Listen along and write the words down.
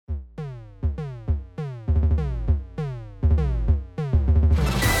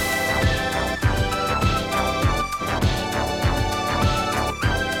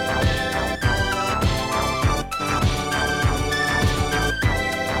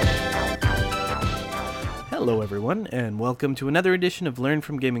Hello, everyone, and welcome to another edition of Learn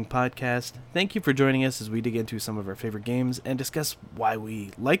from Gaming Podcast. Thank you for joining us as we dig into some of our favorite games and discuss why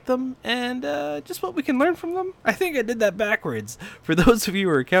we like them and just what we can learn from them. I think I did that backwards. For those of you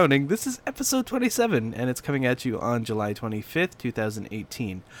who are counting, this is episode 27, and it's coming at you on July 25th,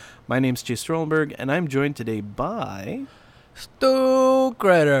 2018. My name's Jay Strollenberg, and I'm joined today by... Stu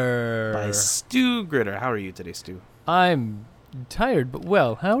Gritter. By Stu Gritter. How are you today, Stu? I'm tired, but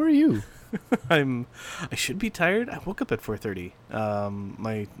well, how are you? I should be tired. I woke up at 4:30.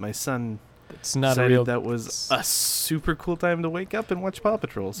 My son It's not a decided real... that was a super cool time to wake up and watch Paw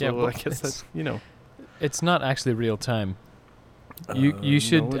Patrol. So Yeah, well, I guess that's, It's not actually real time. You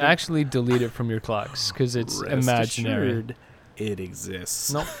should actually delete it from your clocks, because it's Rest imaginary. assured, it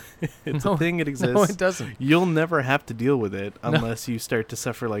exists. No. It's No. a thing. It exists. No, it doesn't. You'll never have to deal with it No. unless you start to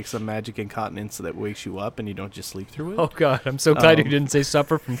suffer like some magic incontinence that wakes you up and you don't just sleep through it. Oh, God, I'm so glad you Um, didn't say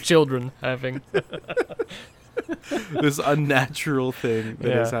suffer from children having... This unnatural thing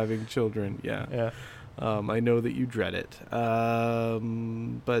that is Yeah. having children. Yeah. Yeah. I know that you dread it.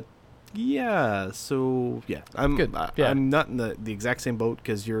 But yeah, so yeah, I'm Good. Yeah. I'm not in the exact same boat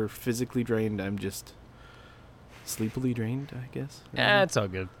because you're physically drained. I'm just sleepily drained, I guess. It's all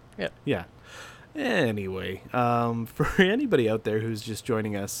good. Yeah. Anyway, for anybody out there who's just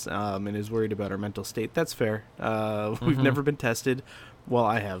joining us and is worried about our mental state, that's fair. We've Mhm. never been tested. Well,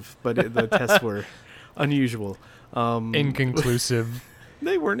 I have, but the tests were unusual. Inconclusive.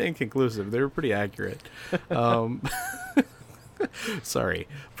 They weren't inconclusive. They were pretty accurate. Sorry.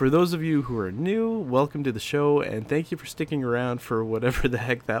 For those of you who are new, welcome to the show, and thank you for sticking around for whatever the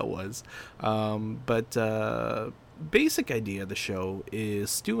heck that was. Basic idea of the show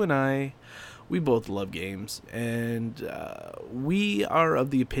is Stu and I, we both love games, and we are of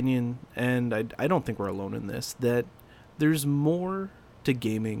the opinion, and I don't think we're alone in this, that there's more to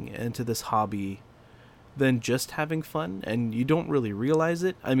gaming and to this hobby than just having fun, and you don't really realize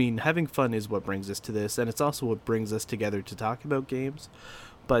it. I mean, having fun is what brings us to this, and it's also what brings us together to talk about games.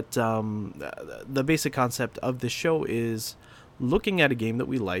 But the basic concept of this show is looking at a game that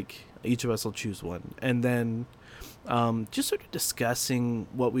we like, each of us will choose one, and then just sort of discussing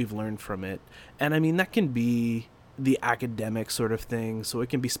what we've learned from it. And I mean, that can be the academic sort of thing, so it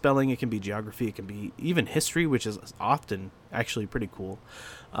can be spelling, it can be geography, it can be even history, which is often actually pretty cool,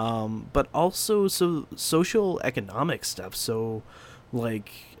 but also social economic stuff, so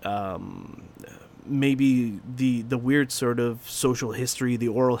like maybe the weird sort of social history, the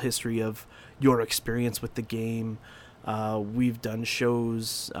oral history of your experience with the game. We've done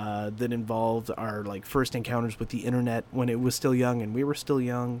shows that involved our like first encounters with the internet when it was still young and we were still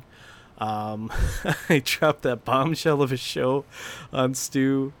young. I dropped that bombshell of a show on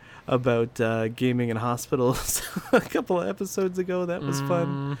Stu about gaming in hospitals a couple of episodes ago. That was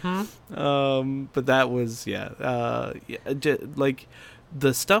fun. Mm-hmm. But that was, like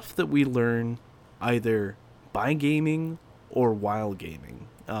the stuff that we learn either by gaming or while gaming.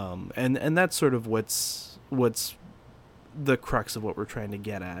 And that's sort of what's the crux of what we're trying to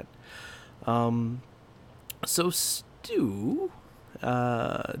get at. So Stu,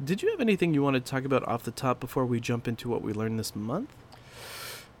 did you have anything you wanted to talk about off the top before we jump into what we learned this month?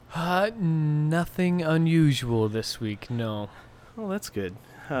 Nothing unusual this week, no. Well, that's good.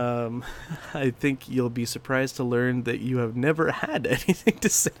 I think you'll be surprised to learn that you have never had anything to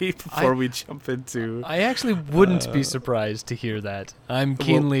say before we jump into... I actually wouldn't be surprised to hear that. I'm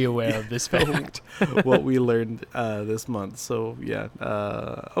keenly aware of this fact. What we learned this month. So, yeah.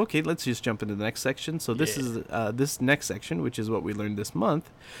 Okay, let's just jump into the next section. So this is this next section, which is what we learned this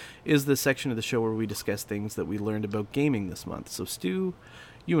month, is the section of the show where we discuss things that we learned about gaming this month. So, Stu,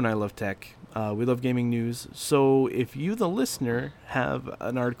 you and I love tech. We love gaming news. So if you, the listener, have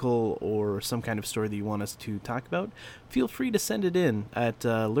an article or some kind of story that you want us to talk about, feel free to send it in at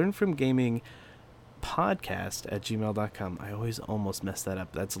learnfromgamingpodcast@gmail.com. I always almost mess that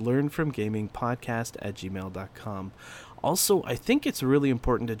up. That's learnfromgamingpodcast@gmail.com. Also, I think it's really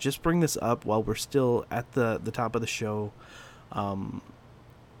important to just bring this up while we're still at the top of the show.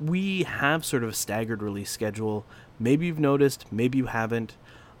 We have sort of a staggered release schedule. Maybe you've noticed, maybe you haven't.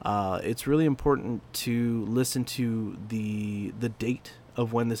 It's really important to listen to the date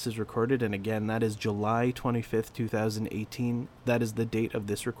of when this is recorded, and again, that is July 25th, 2018. That is the date of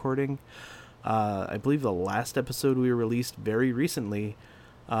this recording. I believe the last episode we released very recently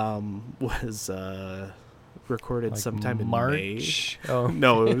was recorded Like sometime in March? May. Oh.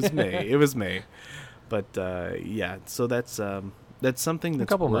 No, it was May. It was May. But yeah, so that's something that's a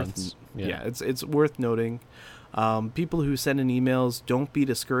couple worth, months. Yeah, it's worth noting. People who send in emails, don't be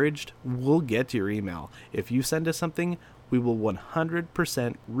discouraged. We'll get to your email. If you send us something, We will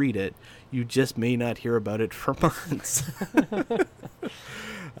 100% read it. You just may not hear about it for months.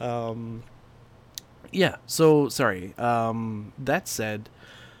 Yeah, so, sorry. That said,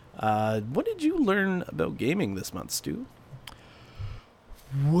 what did you learn about gaming this month, Stu?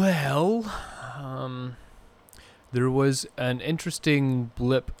 Well, there was an interesting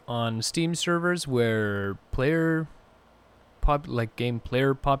blip on Steam servers where game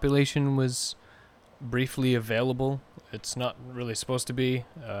player population was briefly available. It's not really supposed to be.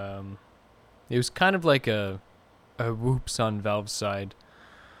 It was kind of like a whoops on Valve's side.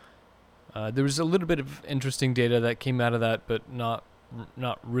 There was a little bit of interesting data that came out of that, but not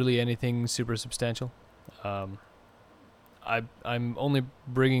really anything super substantial. I'm only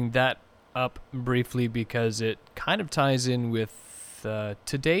bringing that up briefly because it kind of ties in with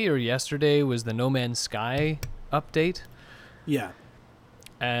today or yesterday was the No Man's Sky update. Yeah.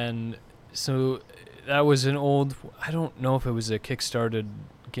 And so that was an old, I don't know if it was a kickstarted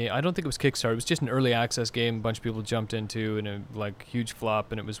game. I don't think it was Kickstarter. It was just an early access game a bunch of people jumped into, and a huge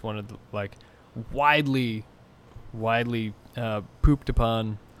flop, and it was one of the widely pooped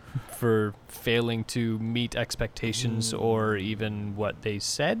upon for failing to meet expectations or even what they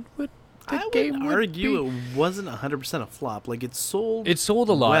said would I would argue it wasn't 100% a flop. It sold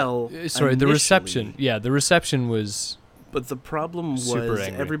a lot. Well, sorry, the reception. initially. Yeah, the reception was. But the problem super was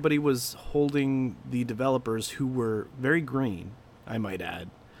angry. everybody was holding the developers, who were very green, I might add,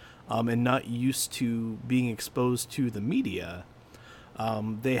 and not used to being exposed to the media.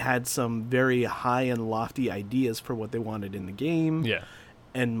 They had some very high and lofty ideas for what they wanted in the game. Yeah.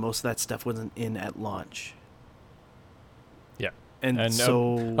 And most of that stuff wasn't in at launch. Yeah. And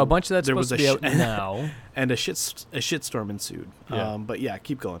so a bunch of that's supposed to be out now. And a shitstorm ensued. Yeah. But yeah,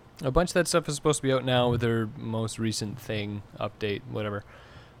 keep going. A bunch of that stuff is supposed to be out now with their most recent thing, update, whatever.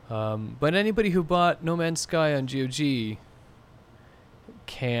 But anybody who bought No Man's Sky on GOG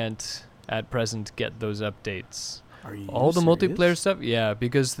can't, at present, get those updates. Are you all the serious? multiplayer stuff? Yeah,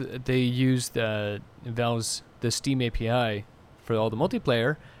 because they used Valve's the Steam API for all the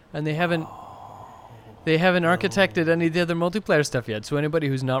multiplayer, and they haven't architected any of the other multiplayer stuff yet. So anybody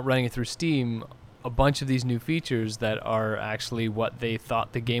who's not running it through Steam, a bunch of these new features that are actually what they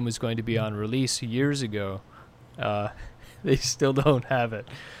thought the game was going to be on release years ago, they still don't have it.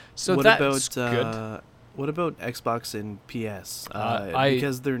 So that's good. What about Xbox and PS?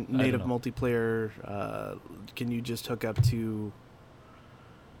 Because they're native multiplayer, can you just hook up to...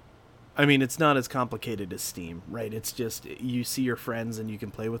 I mean, it's not as complicated as Steam, right? It's just you see your friends and you can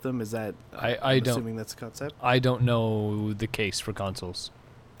play with them. Is that... I'm assuming that's the concept? I don't know the case for consoles.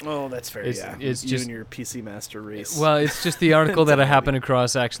 Oh, that's fair, It's you just, and your PC Master Race. Well, it's just the article that I happened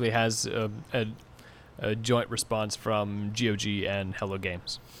across actually has a joint response from GOG and Hello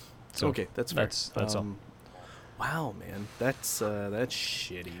Games. So okay, that's fair. That's all. Wow, man, that's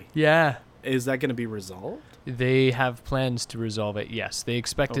shitty. Yeah. Is that going to be resolved? They have plans to resolve it, yes. They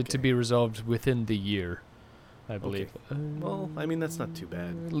expect it to be resolved within the year, I believe. Okay. Well, I mean, that's not too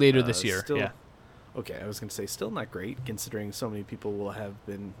bad. Later this year, still, yeah. Okay, I was going to say still not great, considering so many people will have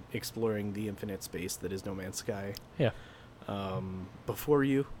been exploring the infinite space that is No Man's Sky. Yeah. Before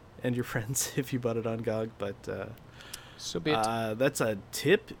you and your friends, if you bought it on GOG, but... so be it. That's a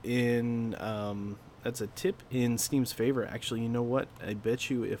tip in... Steam's favor. Actually, you know what? I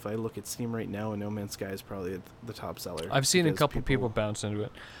bet you if I look at Steam right now, No Man's Sky is probably the top seller. I've seen a couple people bounce into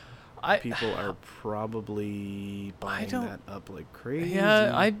it. People are probably buying that up like crazy.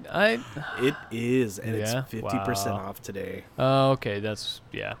 Yeah, it is, and it's 50% off today. Oh, okay. That's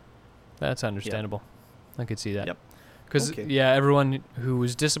understandable. Yep. I could see that. Yep. Because, everyone who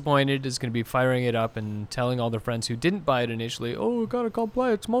was disappointed is going to be firing it up and telling all their friends who didn't buy it initially, oh, gotta come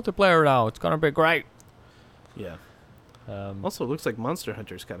play. It's multiplayer now. It's going to be great. Yeah. Also, it looks like Monster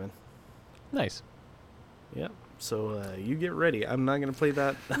Hunter's coming. Nice. Yeah. So you get ready. I'm not going to play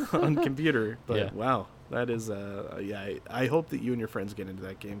that on computer, but wow. That is, I hope that you and your friends get into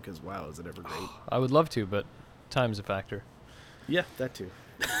that game because, wow, is it ever great. I would love to, but time's a factor. Yeah, that too.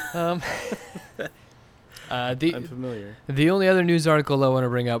 I'm familiar. The only other news article I want to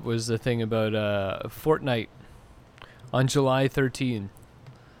bring up was the thing about Fortnite. On July 13,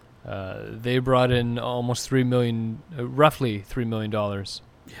 they brought in almost roughly $3 million.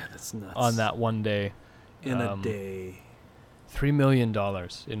 Yeah, that's nuts. On that one day. In a day. $3 million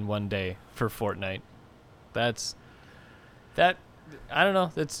in one day for Fortnite. I don't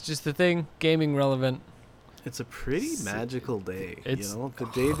know. That's just the thing. Gaming relevant. It's a pretty magical day, the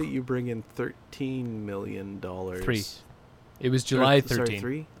day that you bring in $13 million. It was July 13. Sorry,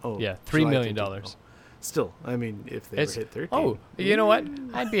 3? Oh, yeah, $3 million. Oh. Still, I mean, if they hit 13. Oh, you know what?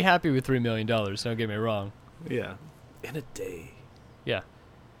 I'd be happy with $3 million. Don't get me wrong. Yeah, In a day. Yeah.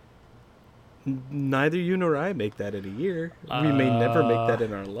 Neither you nor I make that in a year. We may never make that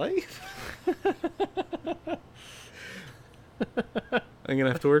in our life. I'm going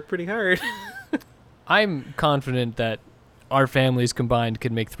to have to work pretty hard. I'm confident that our families combined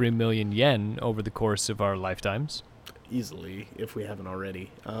could make 3 million yen over the course of our lifetimes. Easily, if we haven't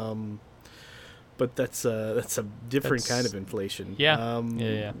already. But that's a different kind of inflation.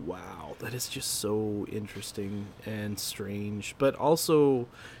 Yeah. Wow, that is just so interesting and strange. But also,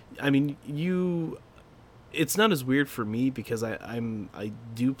 I mean, it's not as weird for me because I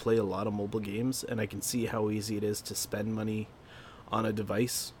do play a lot of mobile games, and I can see how easy it is to spend money on a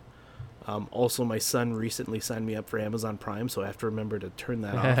device. Also, my son recently signed me up for Amazon Prime, so I have to remember to turn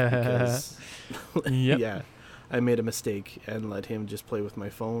that off because, yeah, I made a mistake and let him just play with my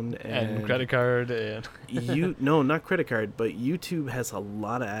phone and credit card and no, not credit card, but YouTube has a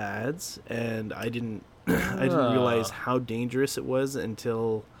lot of ads, and I didn't realize how dangerous it was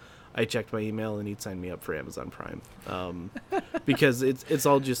until I checked my email and he'd signed me up for Amazon Prime. Because it's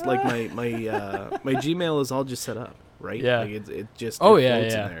all just like my Gmail is all just set up, right? Yeah. Like it just floats in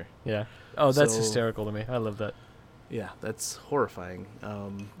there. Yeah. Oh, that's So- hysterical to me. I love that. Yeah, that's horrifying.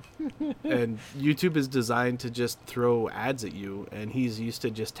 And YouTube is designed to just throw ads at you, and he's used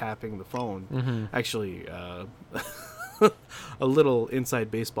to just tapping the phone. Mm-hmm. Actually, a little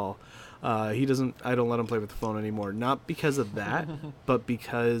inside baseball. I don't let him play with the phone anymore. Not because of that, but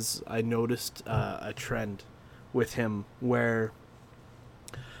because I noticed a trend with him where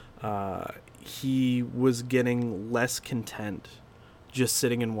he was getting less content just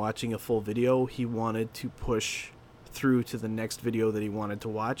sitting and watching a full video. He wanted to push through to the next video that he wanted to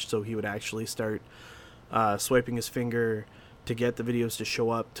watch, so he would actually start swiping his finger to get the videos to show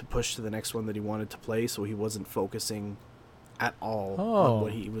up to push to the next one that he wanted to play, so he wasn't focusing at all on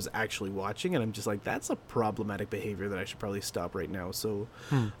what he was actually watching. And I'm just like, that's a problematic behavior that I should probably stop right now. So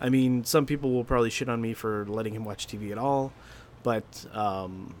I mean, some people will probably shit on me for letting him watch TV at all, but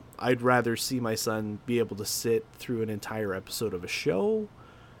I'd rather see my son be able to sit through an entire episode of a show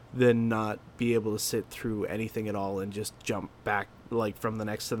than not be able to sit through anything at all and just jump back like from the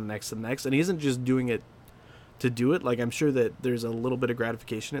next to the next to the next. And he isn't just doing it to do it. Like, I'm sure that there's a little bit of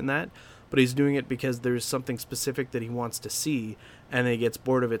gratification in that, but he's doing it because there's something specific that he wants to see, and he gets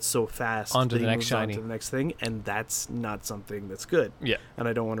bored of it so fast Onto that the he next moves on shiny. to the next thing, and that's not something that's good. Yeah. And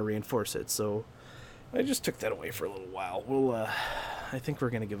I don't want to reinforce it, so I just took that away for a little while. We'll I think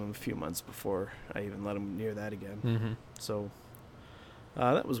we're gonna give him a few months before I even let him near that again. Mm-hmm. So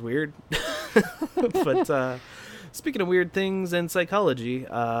that was weird. But speaking of weird things and psychology,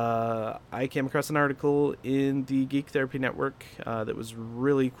 I came across an article in the Geek Therapy Network that was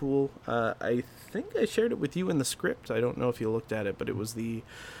really cool. I think I shared it with you in the script. I don't know if you looked at it, but it was the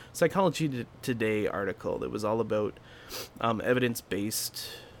Psychology Today article that was all about evidence-based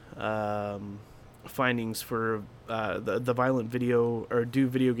findings for the violent video, or do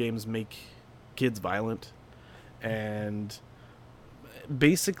video games make kids violent? And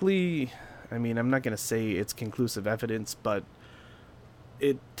basically, I mean, I'm not going to say it's conclusive evidence, but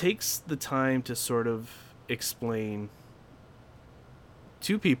it takes the time to sort of explain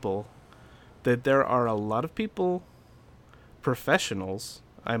to people that there are a lot of people, professionals,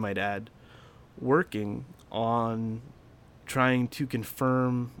 I might add, working on trying to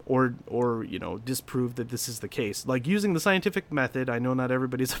confirm or disprove that this is the case. Like, using the scientific method. I know not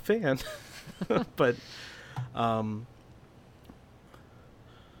everybody's a fan, but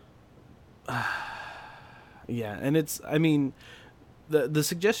yeah, and the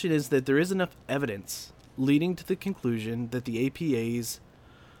suggestion is that there is enough evidence leading to the conclusion that the APA's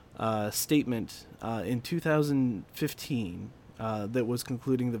statement in 2015 that was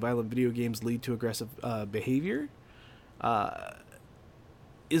concluding that violent video games lead to aggressive behavior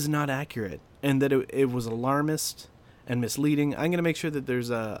is not accurate, and that it was alarmist and misleading. I'm going to make sure that there's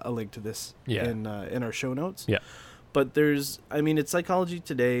a link to this in our show notes. Yeah. But it's Psychology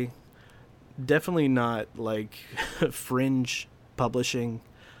Today. Definitely not like fringe publishing.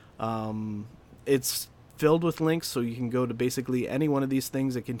 It's filled with links, so you can go to basically any one of these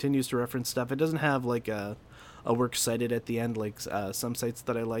things. It continues to reference stuff. It doesn't have like a work cited at the end like some sites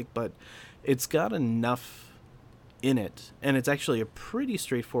that I like, but it's got enough in it, and it's actually a pretty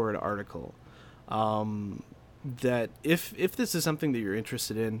straightforward article, that if this is something that you're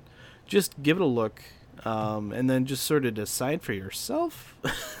interested in, just give it a look, and then just sort of decide for yourself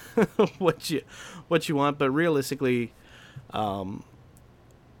what you want. But realistically,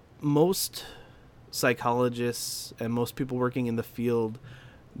 most psychologists and most people working in the field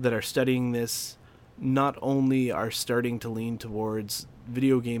that are studying this not only are starting to lean towards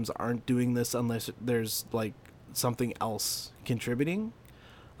video games aren't doing this unless there's like something else contributing.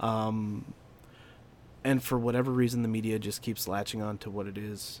 And for whatever reason, the media just keeps latching on to what it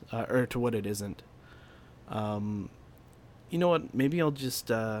is, or to what it isn't. You know what? Maybe I'll just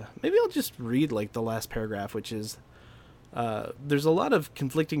read like the last paragraph, which is, there's a lot of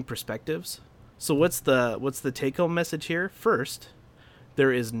conflicting perspectives. So what's the take-home message here? First,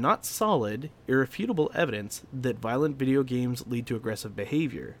 there is not solid, irrefutable evidence that violent video games lead to aggressive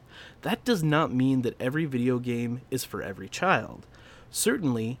behavior. That does not mean that every video game is for every child.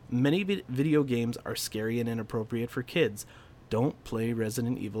 Certainly, many video games are scary and inappropriate for kids. Don't play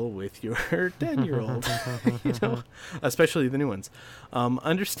Resident Evil with your 10-year-old, especially the new ones.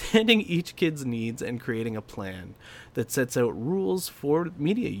 Understanding each kid's needs and creating a plan that sets out rules for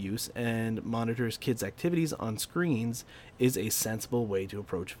media use and monitors kids' activities on screens is a sensible way to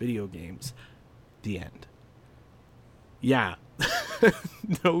approach video games. The end. Yeah.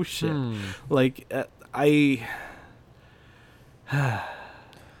 No shit. Like,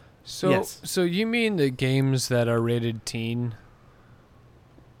 So you mean the games that are rated teen,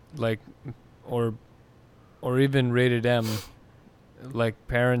 like, or even rated M, like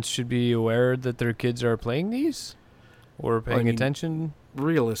parents should be aware that their kids are playing these, or paying attention?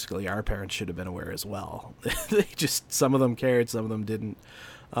 Realistically, our parents should have been aware as well. They just, some of them cared, some of them didn't.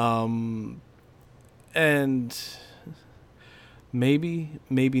 And maybe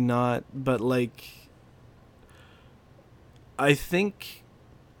not, but like, I think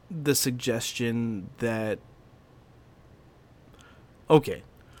the suggestion that, okay,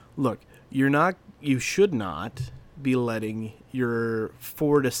 look, you should not be letting your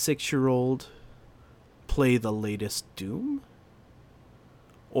 4 to 6 year old play the latest Doom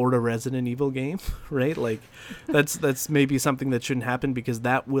or a Resident Evil game, right? Like, that's maybe something that shouldn't happen, because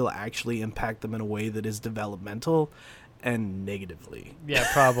that will actually impact them in a way that is developmental and negatively. Yeah,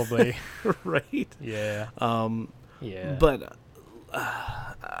 probably. Right? Yeah. Yeah. But,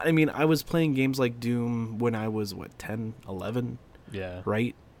 I mean, I was playing games like Doom when I was, 10, 11? Yeah.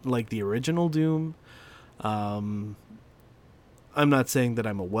 Right? Like the original Doom. I'm not saying that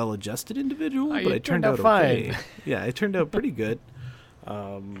I'm a well-adjusted individual, but I turned out fine. okay. Yeah, it turned out pretty good.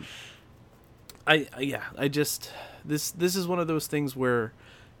 This is one of those things where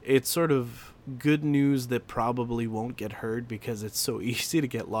it's sort of good news that probably won't get heard because it's so easy to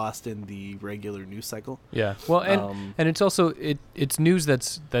get lost in the regular news cycle. Yeah. Well, and it's also it's news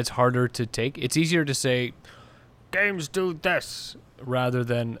that's harder to take. It's easier to say games do this rather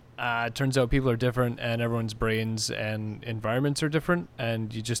than it turns out people are different and everyone's brains and environments are different,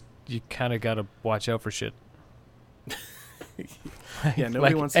 and you kind of got to watch out for shit. Yeah,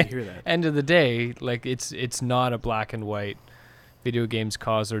 nobody wants to hear that. End of the day, like it's not a black and white. Video games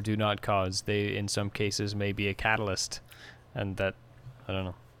cause or do not cause. They, in some cases, may be a catalyst, and that, I don't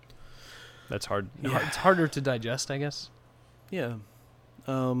know. That's hard. Yeah. It's harder to digest, I guess. Yeah.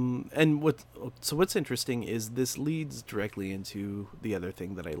 And what's interesting is this leads directly into the other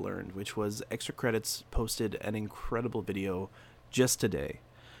thing that I learned, which was Extra Credits posted an incredible video just today,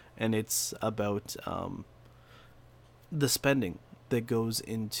 and it's about the spending that goes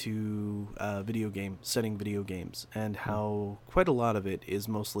into studying video games, and how quite a lot of it is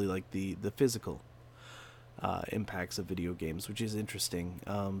mostly like the physical impacts of video games, which is interesting.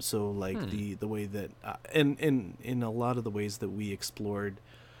 So like the way that in a lot of the ways that we explored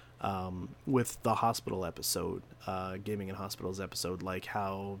with the hospital episode, gaming in hospitals episode, like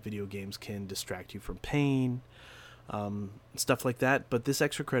how video games can distract you from pain, stuff like that. But this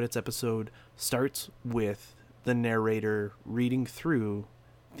Extra Credits episode starts with the narrator reading through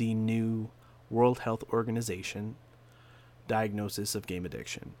the new World Health Organization diagnosis of game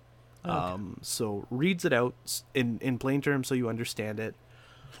addiction. Okay. So reads it out in plain terms so you understand it,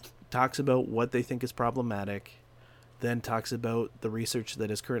 talks about what they think is problematic, then talks about the research that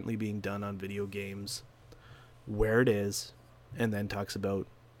is currently being done on video games, where it is, and then talks about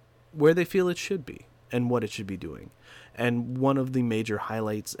where they feel it should be and what it should be doing. And one of the major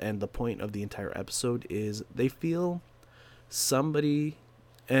highlights and the point of the entire episode is they feel somebody,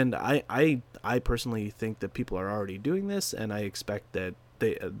 and I personally think that people are already doing this, and I expect that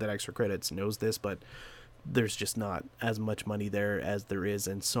that Extra Credits knows this, but there's just not as much money there as there is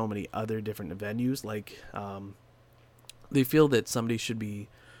in so many other different venues. Like, they feel that somebody should be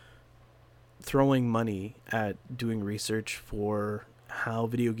throwing money at doing research for how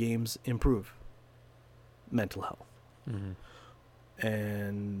video games improve mental health. Mm-hmm.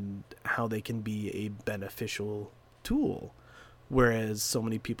 And how they can be a beneficial tool, whereas so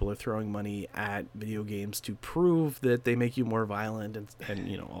many people are throwing money at video games to prove that they make you more violent and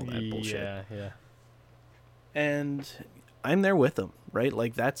all that bullshit. Yeah. And I'm there with them, right?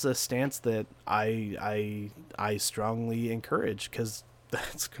 Like that's a stance that I strongly encourage, because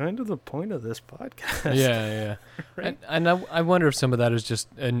that's kind of the point of this podcast. Yeah. Right? And I wonder if some of that is just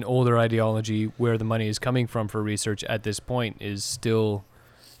an older ideology where the money is coming from for research at this point is still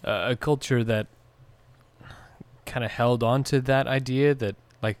a culture that kind of held on to that idea that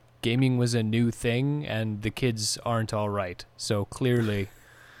like gaming was a new thing and the kids aren't all right. So clearly,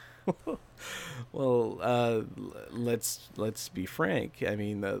 Well, let's be frank. I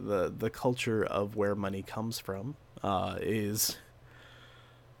mean, the culture of where money comes from is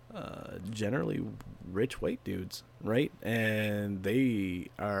generally rich white dudes, right? And there's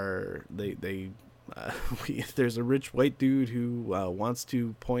a rich white dude who wants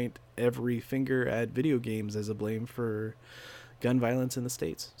to point every finger at video games as a blame for gun violence in the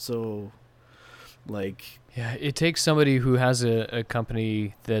States. So, like, yeah, it takes somebody who has a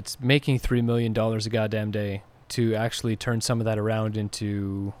company that's making $3 million a goddamn day to actually turn some of that around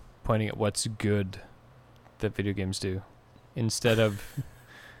into pointing at what's good that video games do, instead of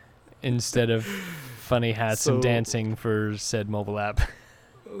funny hats and dancing for said mobile app.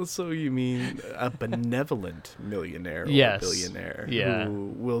 So you mean a benevolent millionaire or Yes. billionaire Yeah.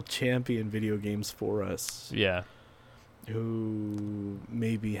 who will champion video games for us, Yeah. who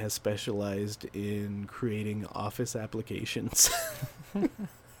maybe has specialized in creating office applications.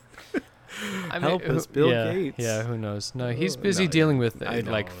 Help us, Bill Gates. Yeah, who knows? No, he's Oh, busy no, dealing yeah. with I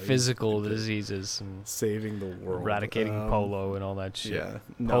know, like he's physical busy diseases and saving the world. eradicating polo and all that shit. Yeah.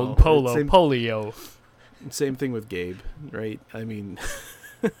 No, Polio. Same thing with Gabe, right? I mean,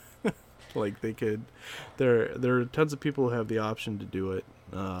 like they could. There are tons of people who have the option to do it.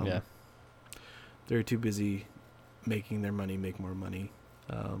 Yeah. They're too busy making their money make more money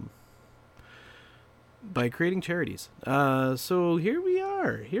by creating charities. So here we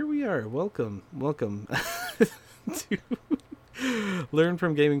are. Welcome to Learn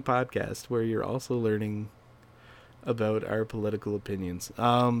from Gaming Podcast, where you're also learning about our political opinions.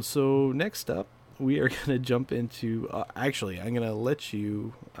 So next up, we are going to jump into... actually, I'm going to let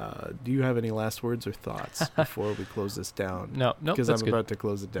you... do you have any last words or thoughts before we close this down? No, Because I'm about to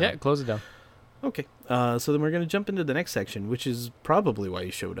close it down. Yeah, close it down. Okay. So then we're going to jump into the next section, which is probably why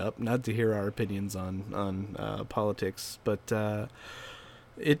you showed up, not to hear our opinions on politics, but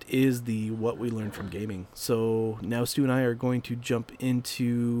it is the what we learned from gaming. So now Stu and I are going to jump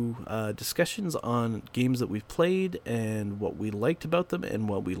into discussions on games that we've played and what we liked about them and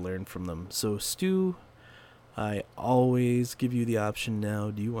what we learned from them. So Stu, I always give you the option now.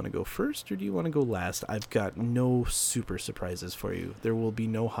 Do you want to go first or do you want to go last? I've got no super surprises for you. There will be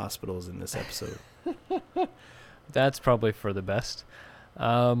no hospitals in this episode. That's probably for the best.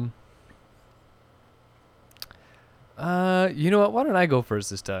 You know what? Why don't I go first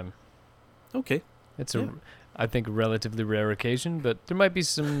this time? Okay. It's Yeah. I think, a relatively rare occasion, but there might be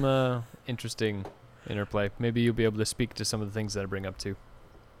some interesting interplay. Maybe you'll be able to speak to some of the things that I bring up too.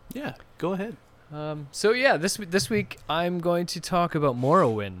 Yeah, go ahead. So yeah, this week I'm going to talk about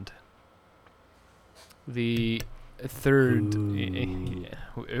Morrowind. The third...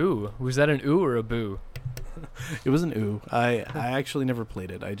 Ooh. Was that an ooh or a boo? It was an ooh. I actually never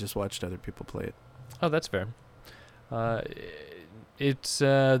played it. I just watched other people play it. Oh, that's fair. It's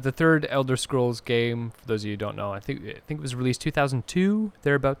the third Elder Scrolls game. For those of you who don't know, I think it was released 2002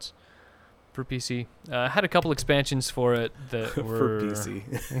 thereabouts for PC. Had a couple expansions for it that were for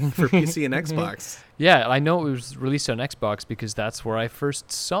PC, for PC and Xbox. Yeah, I know it was released on Xbox because that's where I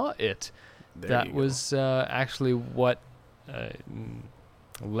first saw it. That was actually what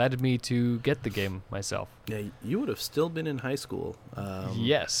led me to get the game myself. Yeah, you would have still been in high school.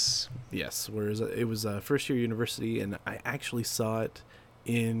 Yes. Yes, whereas it was first year university, and I actually saw it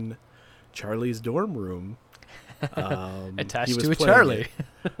in Charlie's dorm room. Attached to a Charlie.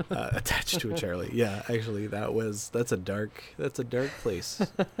 Attached to a Charlie. Yeah, actually, that's a dark place.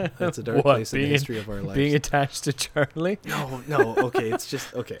 That's a dark place in the history of our lives. Being attached to Charlie? No. Okay, it's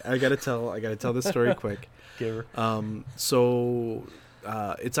just okay. I gotta tell this story quick. Give her. So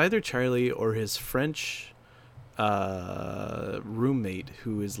it's either Charlie or his French roommate,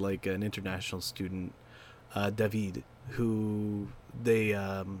 who is like an international student, David, who they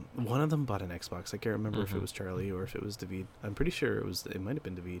one of them bought an Xbox. I can't remember if it was Charlie or if it was David. I'm pretty sure it might have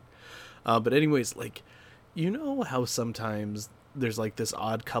been David. But anyways, like, you know how sometimes there's like this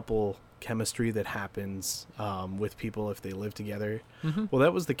odd couple chemistry that happens with people if they live together. Well,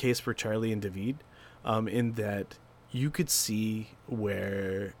 that was the case for Charlie and David, in that you could see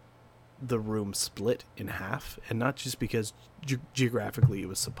where the room split in half, and not just because geographically it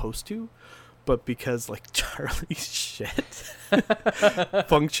was supposed to, but because like Charlie's shit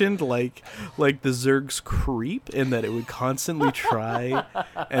functioned like the Zerg's creep, in that it would constantly try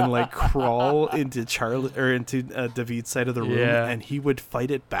and like crawl into Charlie or into David's side of the room, and he would fight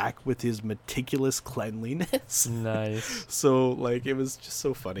it back with his meticulous cleanliness. Nice. So like it was just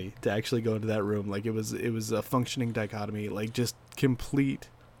so funny to actually go into that room. Like it was a functioning dichotomy, like just complete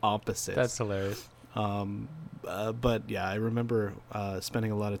opposites. That's hilarious. But yeah, I remember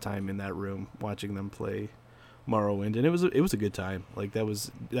spending a lot of time in that room watching them play Morrowind, and it was a good time. Like that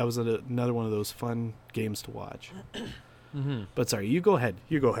was another one of those fun games to watch. Mm-hmm. But sorry, you go ahead.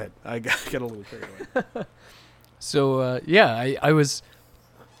 I got a little carried away. So I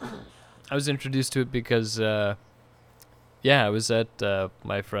was introduced to it because I was at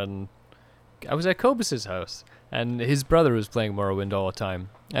my friend. I was at Cobus's house, and his brother was playing Morrowind all the time.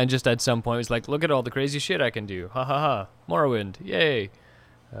 And just at some point, he was like, "Look at all the crazy shit I can do! Ha ha ha! Morrowind, yay!"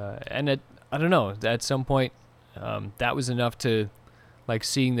 And I don't know. At some point, that was enough to, like,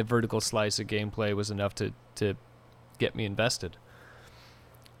 seeing the vertical slice of gameplay was enough to get me invested.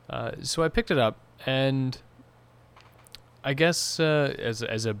 So I picked it up, and I guess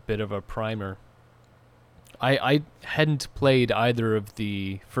as a bit of a primer, I hadn't played either of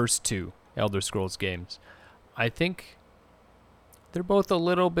the first two Elder Scrolls games. I think they're both a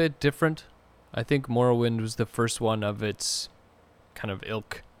little bit different. I think Morrowind was the first one of its kind of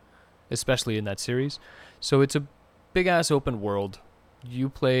ilk, especially in that series. So it's a big-ass open world. You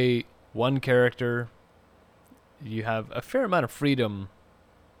play one character. You have a fair amount of freedom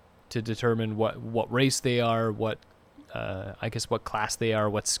to determine what race they are, what class they are,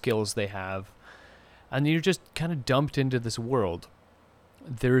 what skills they have. And you're just kind of dumped into this world.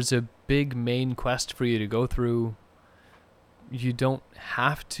 There's a big main quest for you to go through. You don't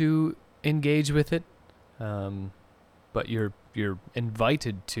have to engage with it, but you're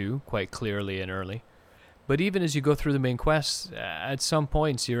invited to quite clearly and early. But even as you go through the main quests, at some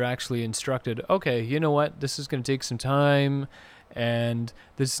points you're actually instructed, okay, you know what, this is going to take some time, and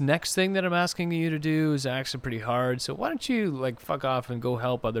this next thing that I'm asking you to do is actually pretty hard, so why don't you like fuck off and go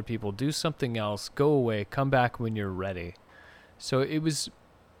help other people, do something else, go away, come back when you're ready. So it was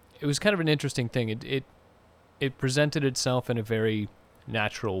kind of an interesting thing. It presented itself in a very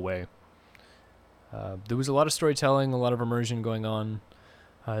natural way. There was a lot of storytelling, a lot of immersion going on.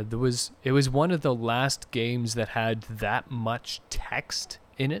 It was one of the last games that had that much text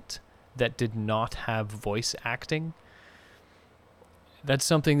in it that did not have voice acting. That's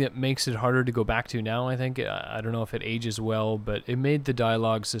something that makes it harder to go back to now, I think. I don't know if it ages well, but it made the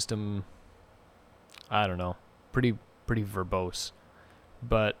dialogue system, I don't know, pretty verbose.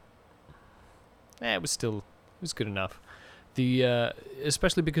 But it was good enough.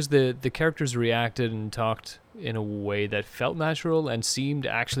 Especially because the characters reacted and talked in a way that felt natural and seemed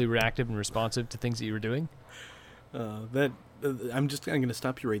actually reactive and responsive to things that you were doing. I'm going to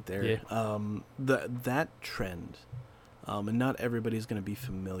stop you right there. Yeah. That trend, and not everybody's going to be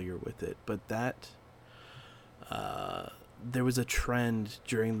familiar with it, but that there was a trend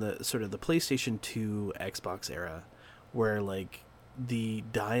during the sort of the PlayStation 2 Xbox era where like the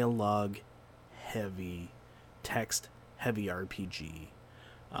dialogue heavy, text heavy RPG.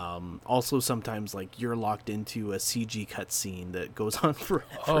 Also sometimes like you're locked into a CG cutscene that goes on forever.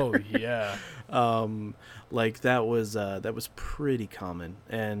 Oh yeah. Like that was pretty common,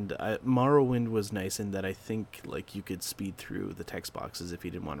 and Morrowind was nice in that I think like you could speed through the text boxes if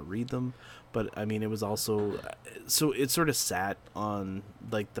you didn't want to read them, but I mean it was also so it sort of sat on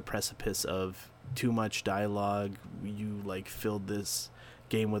like the precipice of too much dialogue. You like filled this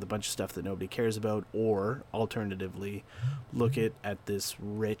game with a bunch of stuff that nobody cares about, or alternatively look at this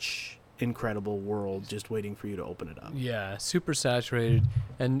rich, incredible world just waiting for you to open it up. Yeah, super saturated,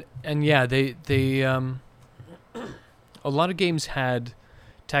 and yeah, they a lot of games had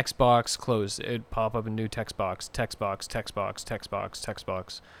text box closed. It'd pop up a new text box.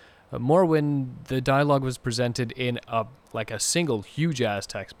 More when the dialogue was presented in a single huge ass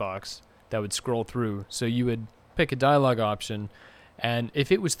text box that would scroll through. So you would pick a dialogue option, and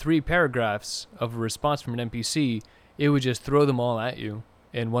if it was 3 paragraphs of a response from an NPC, it would just throw them all at you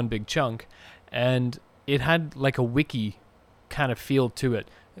in one big chunk, and it had like a wiki kind of feel to it.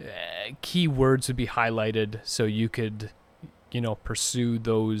 Key words would be highlighted so you could, pursue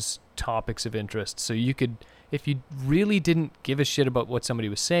those topics of interest. So you could, if you really didn't give a shit about what somebody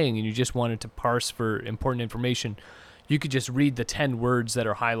was saying and you just wanted to parse for important information, you could just read the 10 words that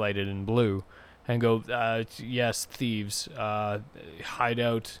are highlighted in blue and go, yes, thieves,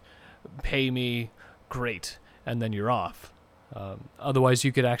 hideout, pay me, great, and then you're off. Otherwise,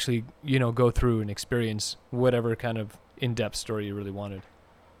 you could actually, go through and experience whatever kind of in-depth story you really wanted.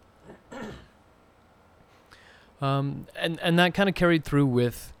 And that kind of carried through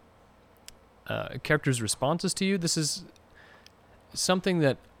with characters' responses to you. This is something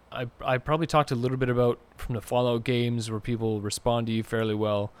that I probably talked a little bit about from the Fallout games, where people respond to you fairly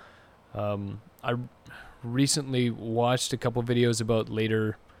well. I recently watched a couple videos about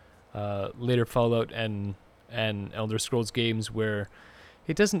later Fallout and Elder Scrolls games where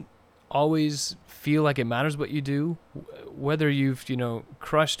it doesn't always feel like it matters what you do, whether you've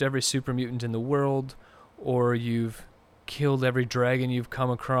crushed every super mutant in the world, or you've killed every dragon you've come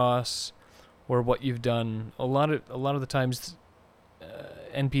across, or what you've done. A lot of the times,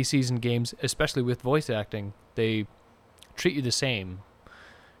 NPCs in games, especially with voice acting, they treat you the same.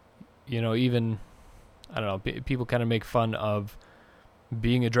 Even, I don't know, people kind of make fun of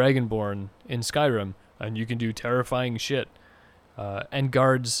being a Dragonborn in Skyrim, and you can do terrifying shit. And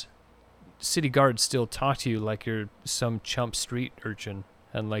city guards still talk to you like you're some chump street urchin,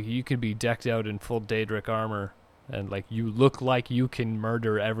 and like you could be decked out in full Daedric armor, and like you look like you can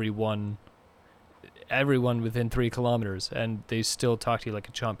murder everyone within 3 kilometers, and they still talk to you like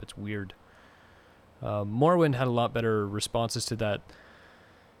a chump. It's weird. Morrowind had a lot better responses to that.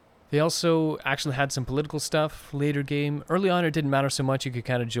 They also actually had some political stuff later game. Early on, it didn't matter so much. You could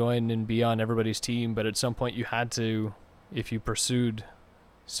kind of join and be on everybody's team, but at some point you had to, if you pursued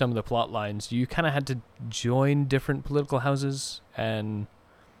some of the plot lines, you kind of had to join different political houses, and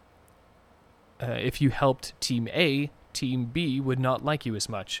if you helped Team A, Team B would not like you as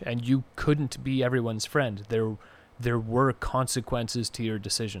much, and you couldn't be everyone's friend. There were consequences to your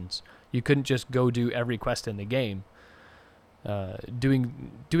decisions. You couldn't just go do every quest in the game.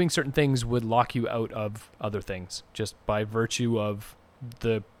 Doing certain things would lock you out of other things, just by virtue of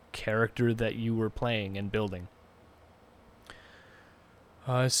the character that you were playing and building.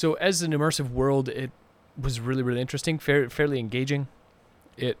 So as an immersive world, it was really, really interesting, fairly engaging.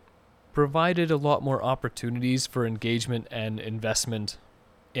 It provided a lot more opportunities for engagement and investment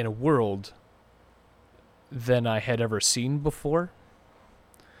in a world than I had ever seen before.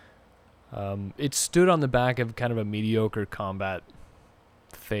 It stood on the back of kind of a mediocre combat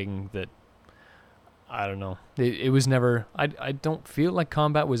thing that, I don't know. It was never... I don't feel like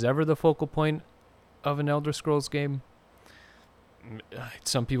combat was ever the focal point of an Elder Scrolls game.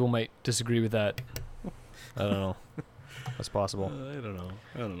 Some people might disagree with that. I don't know. That's possible.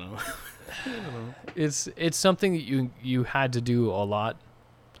 I don't know. It's something that you had to do a lot,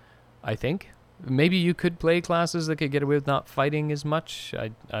 I think. Maybe you could play classes that could get away with not fighting as much.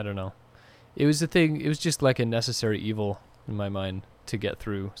 I don't know. It was a thing. It was just like a necessary evil in my mind to get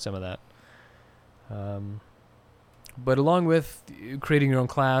through some of that. But along with creating your own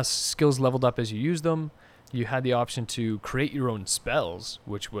class, skills leveled up as you use them, you had the option to create your own spells,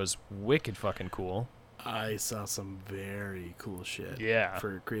 which was wicked fucking cool. I saw some very cool shit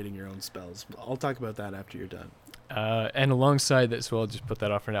for creating your own spells. I'll talk about that after you're done. And alongside that, so I'll just put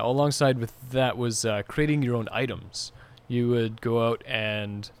that off for now. Alongside with that was creating your own items. You would go out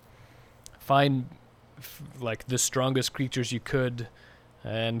and find like the strongest creatures you could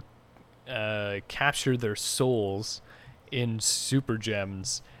and capture their souls in super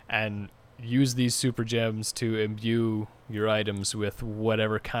gems and use these super gems to imbue your items with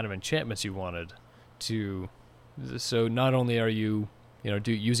whatever kind of enchantments you wanted to. So not only are you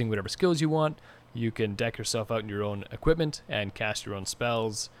using whatever skills you want, you can deck yourself out in your own equipment and cast your own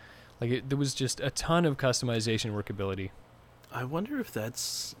spells. There was just a ton of customization workability. I wonder if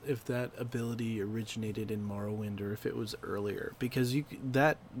that ability originated in Morrowind or if it was earlier, because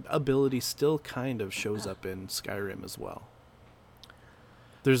that ability still kind of shows up in Skyrim as well.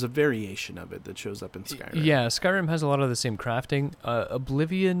 There's a variation of it that shows up in Skyrim. Yeah, Skyrim has a lot of the same crafting.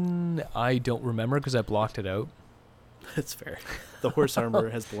 Oblivion, I don't remember because I blocked it out. That's fair. The horse armor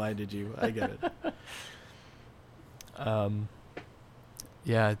has blinded you. I get it.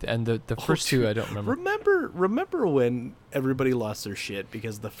 Yeah, and the first two I don't remember. Remember when everybody lost their shit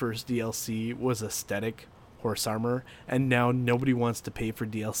because the first DLC was aesthetic horse armor, and now nobody wants to pay for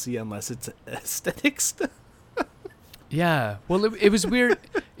DLC unless it's aesthetic stuff? Yeah, well, it was weird.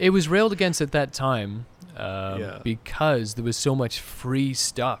 It was railed against at that time because there was so much free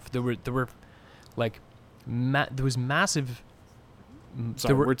stuff. There were like there was massive.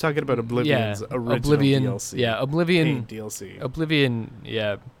 Sorry, we're talking about Oblivion's original DLC. Yeah, Oblivion DLC. Oblivion,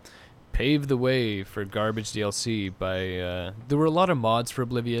 paved the way for garbage DLC by. There were a lot of mods for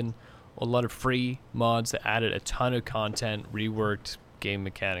Oblivion, a lot of free mods that added a ton of content, reworked game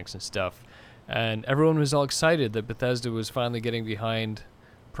mechanics and stuff. And everyone was all excited that Bethesda was finally getting behind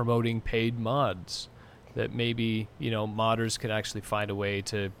promoting paid mods. That maybe, modders could actually find a way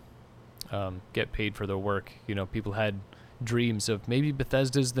to get paid for their work. People had dreams of maybe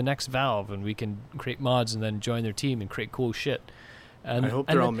Bethesda's the next Valve, and we can create mods and then join their team and create cool shit. And I hope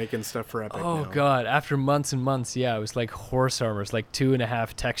they're all making stuff for Epic oh now. god, after months and months, yeah, it was like horse armor. It's like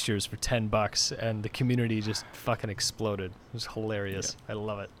 2.5 textures for $10, and the community just fucking exploded. It was hilarious. I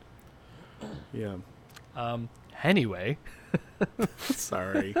love it. Yeah. Anyway.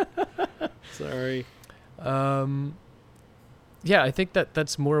 Sorry. Yeah, I think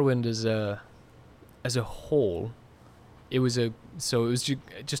that's Morrowind as a whole. It was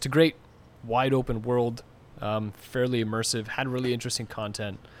just a great wide open world, fairly immersive, had really interesting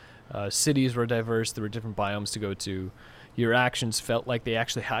content. Cities were diverse, there were different biomes to go to. Your actions felt like they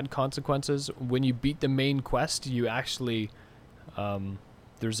actually had consequences. When you beat the main quest, you actually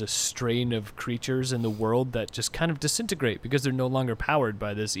there's a strain of creatures in the world that just kind of disintegrate because they're no longer powered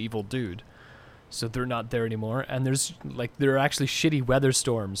by this evil dude. So they're not there anymore, and there are actually shitty weather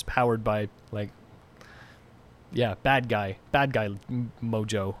storms powered by bad guy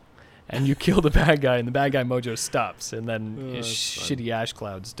mojo, and you kill the bad guy, and the bad guy mojo stops, and then shitty ash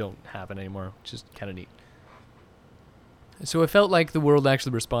clouds don't happen anymore, which is kind of neat. So it felt like the world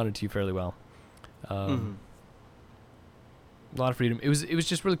actually responded to you fairly well. A lot of freedom. It was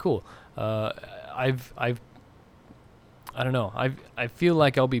just really cool. I don't know. I feel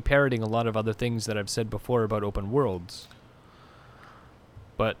like I'll be parroting a lot of other things that I've said before about open worlds.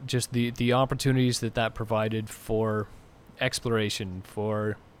 But just the opportunities that provided for exploration,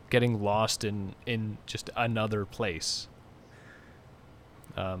 for getting lost in just another place.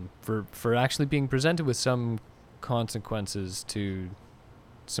 For actually being presented with some consequences to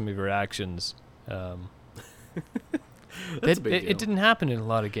some of your actions. It didn't happen in a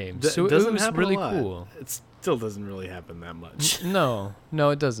lot of games. So it was really cool. It still doesn't really happen that much. No,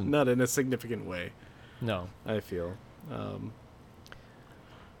 it doesn't. Not in a significant way. No. I feel. And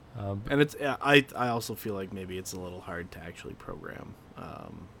it's I also feel like maybe it's a little hard to actually program.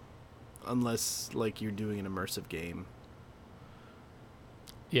 Unless like you're doing an immersive game.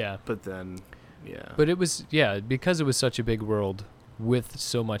 Yeah. But then yeah. But it was because it was such a big world with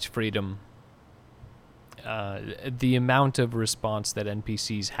so much freedom. The amount of response that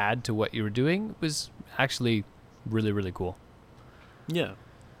NPCs had to what you were doing was actually really, really cool. Yeah.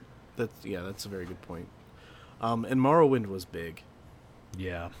 That's a very good point. And Morrowind was big.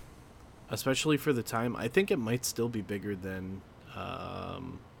 Yeah. Especially for the time. I think it might still be bigger than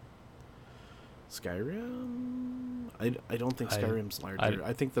Skyrim. I don't think Skyrim's larger.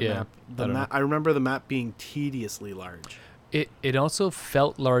 I think the map I remember the map being tediously large. It also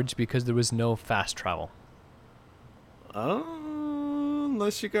felt large because there was no fast travel.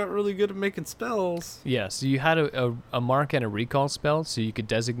 Unless you got really good at making spells. Yeah, so you had a mark and a recall spell, so you could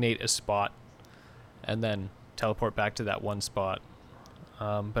designate a spot and then teleport back to that one spot.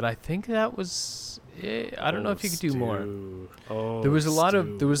 But I think that was it. I don't know if you could do more. There was a lot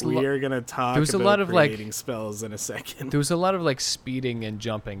of we are gonna talk. There was about a lot of creating spells in a second. There was a lot of like speeding and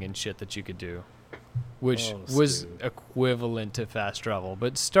jumping and shit that you could do, which was equivalent to fast travel.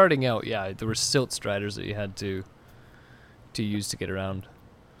 But starting out, there were silt striders that you had to use to get around,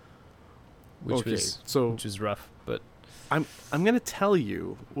 which was rough. But I'm gonna tell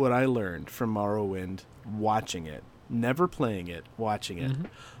you what I learned from Morrowind watching it, never playing it, watching it.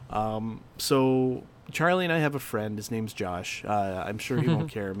 Mm-hmm. So Charlie and I have a friend. His name's Josh. I'm sure he won't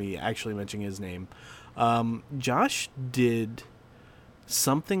care me actually mentioning his name. Josh did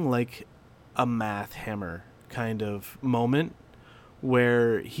something like a math hammer kind of moment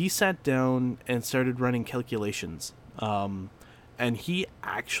where he sat down and started running calculations. And he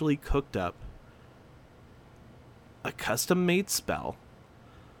actually cooked up a custom-made spell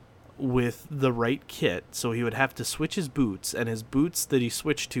with the right kit. So he would have to switch his boots, and his boots that he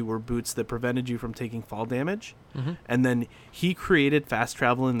switched to were boots that prevented you from taking fall damage. Mm-hmm. And then he created fast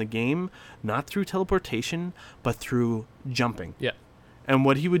travel in the game, not through teleportation, but through jumping. Yeah. And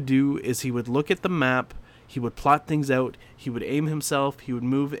what he would do is he would look at the map, he would plot things out, he would aim himself, he would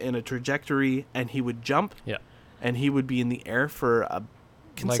move in a trajectory, and he would jump. Yeah. And he would be in the air for a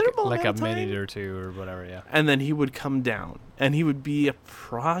considerable amount of time. Like a minute or two or whatever, yeah. And then he would come down. And he would be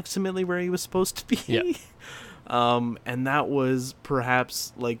approximately where he was supposed to be. Yeah. And that was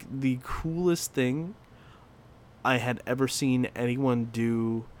perhaps like the coolest thing I had ever seen anyone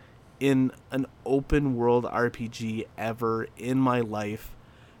do in an open world RPG ever in my life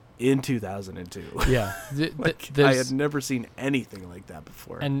in 2002. Yeah. I had never seen anything like that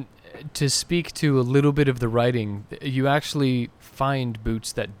before. And to speak to a little bit of the writing, you actually find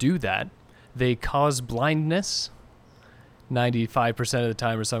boots that do that. They cause blindness 95% of the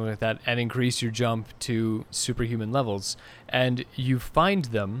time or something like that, and increase your jump to superhuman levels. And you find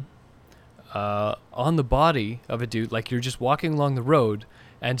them on the body of a dude, like you're just walking along the road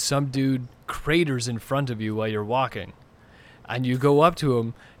and some dude craters in front of you while you're walking. And you go up to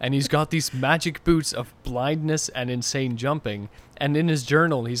him, and he's got these magic boots of blindness and insane jumping. And in his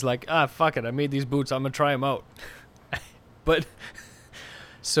journal, he's like, fuck it, I made these boots, I'm going to try them out. But,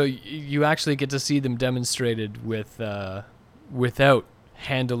 so you actually get to see them demonstrated without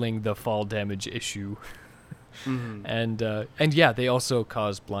handling the fall damage issue. Mm-hmm. And yeah, they also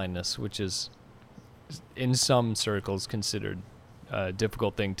cause blindness, which is, in some circles, considered a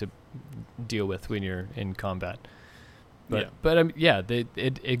difficult thing to deal with when you're in combat.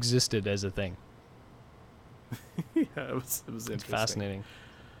 It existed as a thing. Yeah, it was interesting. It's fascinating.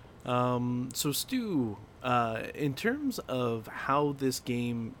 So Stu, in terms of how this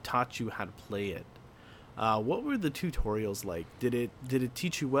game taught you how to play it, what were the tutorials like? Did it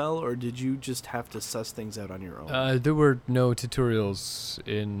teach you well, or did you just have to suss things out on your own? There were no tutorials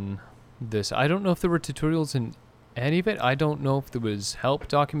in this. I don't know if there were tutorials in any of it. I don't know if there was help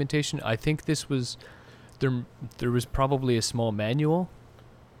documentation. I think this was there was probably a small manual.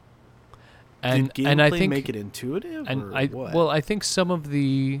 Did gameplay make it intuitive, and or what? Well, I think some of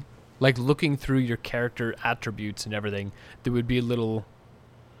the, like, looking through your character attributes and everything, there would be little,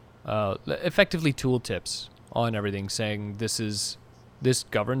 effectively tooltips on everything, saying this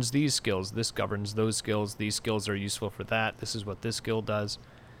governs these skills, this governs those skills, these skills are useful for that, this is what this skill does.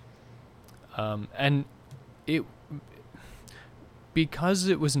 And because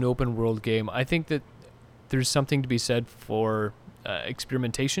it was an open world game, I think that there's something to be said for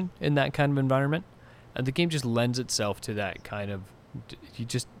experimentation in that kind of environment, and the game just lends itself to that kind of,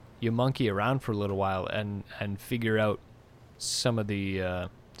 you monkey around for a little while and figure out some of the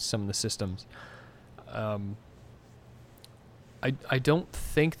systems. I don't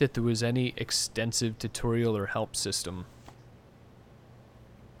think that there was any extensive tutorial or help system.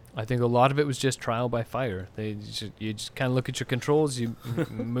 I think a lot of it was just trial by fire. You just kind of look at your controls, you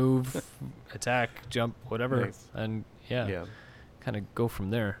move, attack, jump, whatever, nice. And yeah. Kind of go from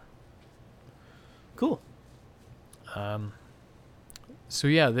there. Cool. So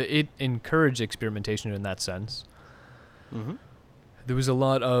yeah, it encouraged experimentation in that sense. Mm-hmm. There was a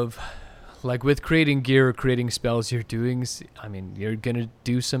lot of, like, with creating gear or creating spells, you're going to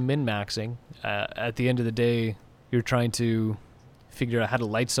do some min-maxing. At the end of the day, you're trying to figure out how to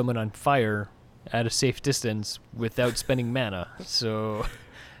light someone on fire at a safe distance without spending mana. So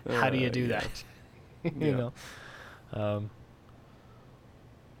how do you do that? You know?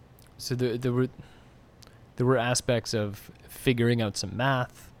 So there were aspects of figuring out some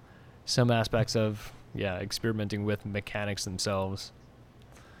math, some aspects of experimenting with mechanics themselves.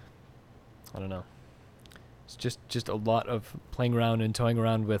 I don't know. It's just a lot of playing around and toying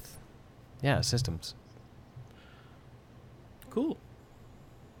around with systems. Cool.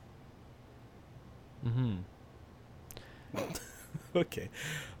 Mm-hmm. Okay.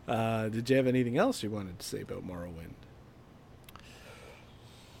 Did you have anything else you wanted to say about Morrowind?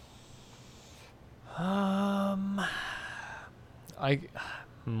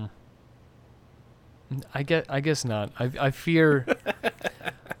 I guess not. I fear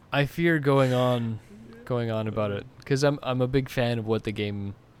I fear going on about it, because I'm a big fan of what the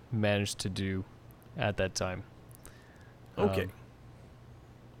game managed to do at that time. Okay.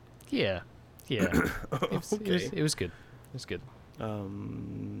 Yeah. Okay. It was good. It was good. All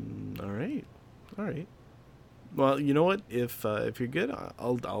right. Well, you know what? If you're good,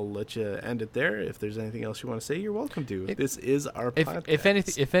 I'll let you end it there. If there's anything else you want to say, you're welcome to. This is our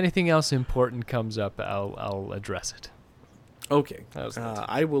podcast. If anything else important comes up, I'll address it. Okay.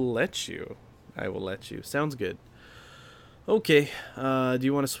 I will let you. Sounds good. Okay. Do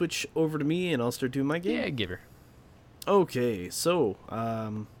you want to switch over to me and I'll start doing my game? Yeah, give her. Okay. So,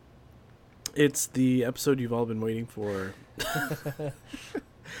 it's the episode you've all been waiting for.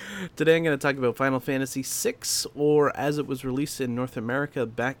 Today I'm going to talk about Final Fantasy VI, or as it was released in North America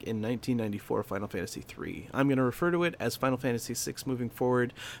back in 1994, Final Fantasy III. I'm going to refer to it as Final Fantasy VI moving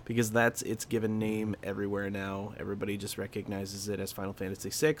forward because that's its given name everywhere now. Everybody just recognizes it as Final Fantasy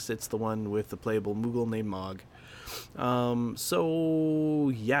VI. It's the one with the playable Moogle named Mog.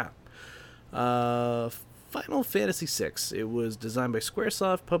 Final Fantasy VI. It was designed by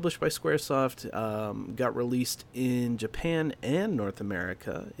Squaresoft, published by Squaresoft, got released in Japan and North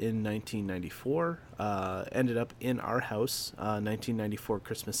America in 1994. Ended up in our house 1994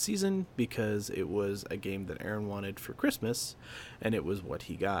 Christmas season because it was a game that Aaron wanted for Christmas, and it was what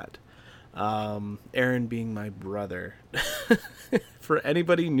he got. Aaron being my brother. For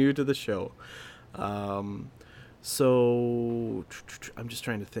anybody new to the show. So, I'm just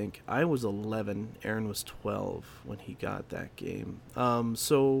trying to think. I was 11. Aaron was 12 when he got that game.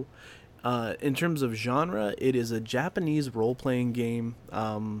 In terms of genre, it is a Japanese role-playing game,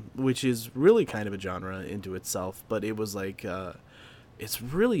 which is really kind of a genre into itself. But it was like, it's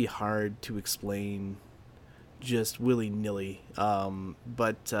really hard to explain just willy-nilly.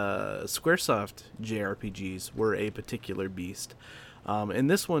 But Squaresoft JRPGs were a particular beast. And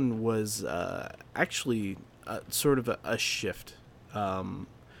this one was actually sort of a shift from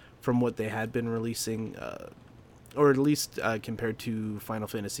what they had been releasing, or at least compared to Final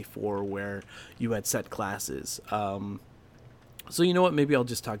Fantasy IV, where you had set classes. So you know what? Maybe I'll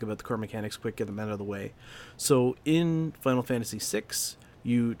just talk about the core mechanics quick, get them out of the way. So in Final Fantasy VI,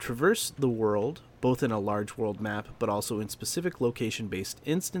 you traverse the world, both in a large world map, but also in specific location-based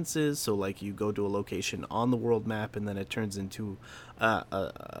instances. So like you go to a location on the world map, and then it turns into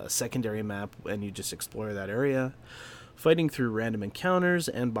a secondary map, and you just explore that area, fighting through random encounters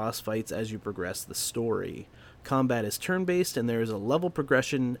and boss fights as you progress the story. Combat is turn-based, and there is a level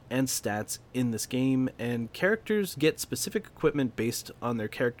progression and stats in this game, and characters get specific equipment based on their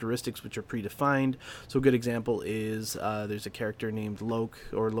characteristics, which are predefined. So a good example is there's a character named Loke,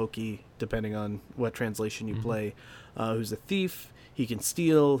 or Loki, depending on what translation you play, who's a thief. He can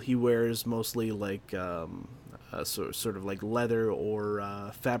steal. He wears mostly like sort of like leather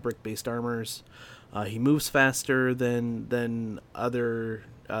or fabric-based armors. He moves faster than other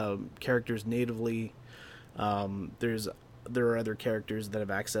characters natively. There are other characters that have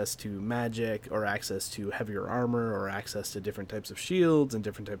access to magic, or access to heavier armor, or access to different types of shields and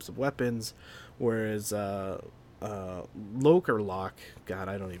different types of weapons, whereas Loke or Locke, God,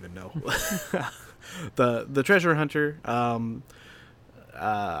 I don't even know. the treasure hunter,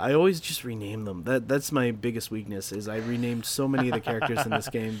 I always just rename them. That's my biggest weakness, is I renamed so many of the characters in this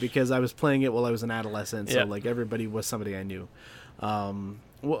game because I was playing it while I was an adolescent, so like everybody was somebody I knew.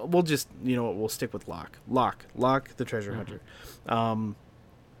 We'll just, we'll stick with Locke, the treasure hunter.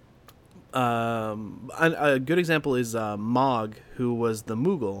 A good example is Mog, who was the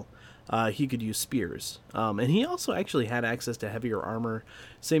Moogle. He could use spears, and he also actually had access to heavier armor.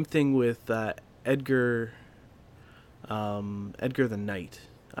 Same thing with Edgar the Knight.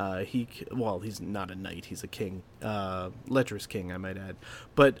 He's not a knight, he's a king, lecherous king, I might add.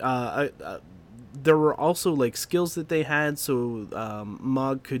 But there were also like skills that they had. So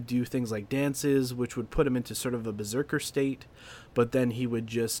Mog could do things like dances, which would put him into sort of a berserker state, but then he would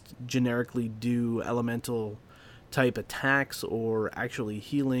just generically do elemental type attacks or actually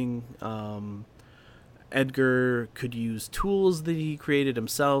healing. Edgar could use tools that he created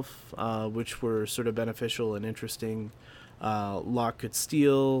himself, which were sort of beneficial and interesting. Locke could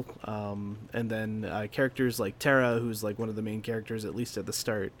steal, and then characters like Terra, who's like one of the main characters, at least at the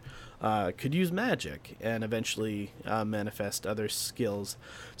start, could use magic and eventually manifest other skills.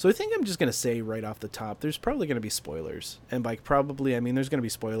 So I think I'm just going to say right off the top, there's probably going to be spoilers. And by probably, I mean there's going to be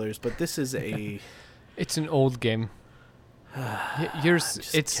spoilers, but this is a... It's an old game.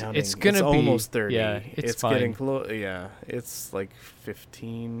 It's going to be... almost 30. Yeah, it's fine. Getting close. Yeah, it's like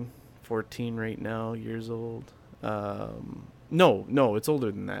 15, 14 right now, years old. No, it's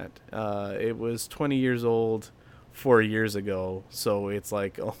older than that. It was 20 years old 4 years ago, so it's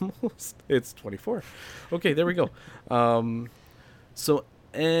like it's 24. Okay, there we go. So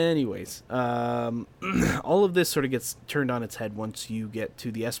anyways, all of this sort of gets turned on its head once you get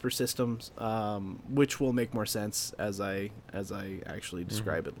to the Esper systems, which will make more sense as I actually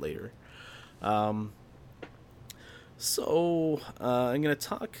describe it later. So I'm going to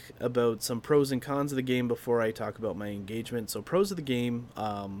talk about some pros and cons of the game before I talk about my engagement. So pros of the game,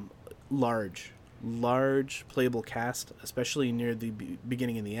 large playable cast, especially near the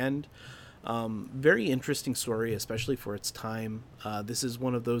beginning and the end. Very interesting story, especially for its time. This is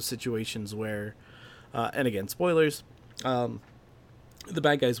one of those situations where, and again, spoilers, the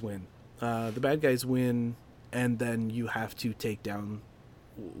bad guys win. And then you have to take down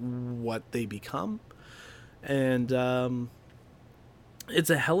what they become. And it's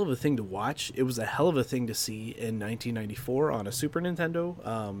a hell of a thing to watch. It was a hell of a thing to see in 1994 on a Super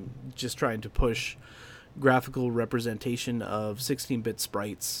Nintendo, just trying to push graphical representation of 16-bit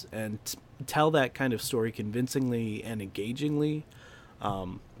sprites and tell that kind of story convincingly and engagingly.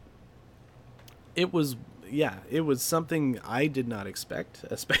 It was something I did not expect,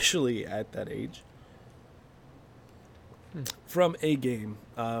 especially at that age. From a game,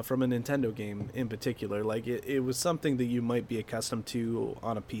 from a Nintendo game in particular. Like, it was something that you might be accustomed to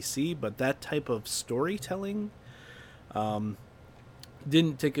on a PC, but that type of storytelling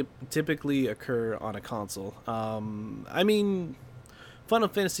didn't typically occur on a console. I mean, Final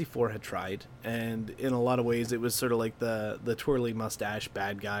Fantasy IV had tried, and in a lot of ways it was sort of like the twirly mustache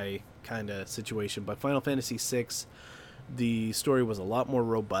bad guy kind of situation, but Final Fantasy VI The story was a lot more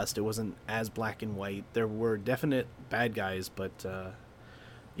robust. It wasn't as black and white. There were definite bad guys, but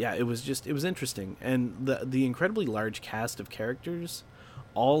yeah, it was interesting. And the incredibly large cast of characters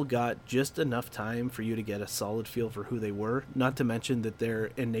all got just enough time for you to get a solid feel for who they were, not to mention that their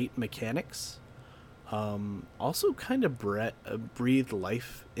innate mechanics also kind of breathed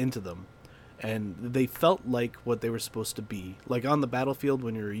life into them, and they felt like what they were supposed to be. Like on the battlefield,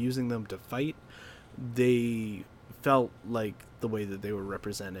 when you were using them to fight, they felt like the way that they were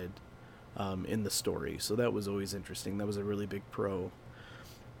represented in the story. So that was always interesting. That was a really big pro.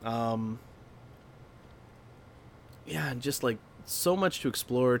 Yeah, just like so much to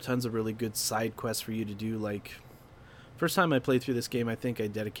explore, tons of really good side quests for you to do. Like, first time I played through this game, I think I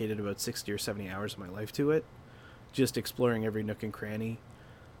dedicated about 60 or 70 hours of my life to it, just exploring every nook and cranny.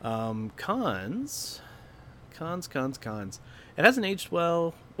 Cons. It hasn't aged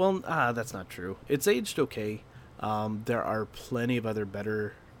well. Well, that's not true. It's aged okay. There are plenty of other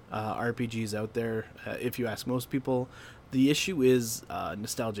better RPGs out there. If you ask most people, the issue is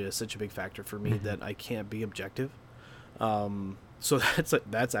nostalgia is such a big factor for me that I can't be objective. So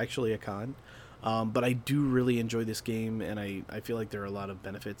that's actually a con. But I do really enjoy this game, and I feel like there are a lot of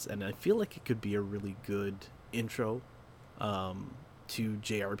benefits, and I feel like it could be a really good intro to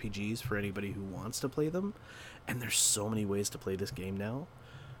JRPGs for anybody who wants to play them. And there's so many ways to play this game now.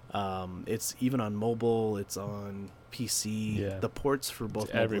 It's even on mobile, it's on PC. Yeah. The ports for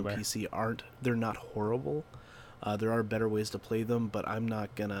both mobile and PC they're not horrible. There are better ways to play them, but I'm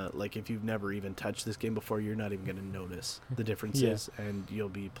not gonna, like, if you've never even touched this game before, you're not even gonna notice the differences, and you'll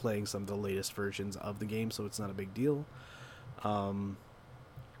be playing some of the latest versions of the game, so it's not a big deal.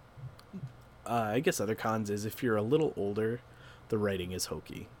 I guess other cons is if you're a little older, the writing is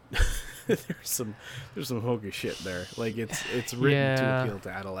hokey. there's some hokey shit there. Like it's written to appeal to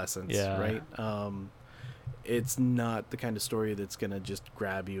adolescents, right? It's not the kind of story that's gonna just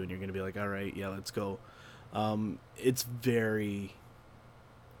grab you and you're gonna be like, all right, yeah, let's go. It's very,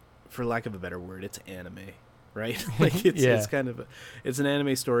 for lack of a better word, it's anime, right? Like it's kind of it's an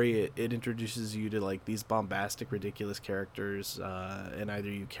anime story. It introduces you to like these bombastic, ridiculous characters, and either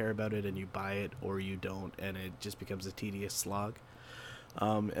you care about it and you buy it, or you don't, and it just becomes a tedious slog.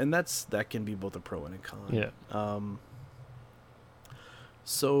 And that can be both a pro and a con. Yeah.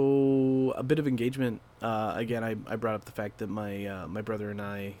 So a bit of engagement. Again, I brought up the fact that my brother and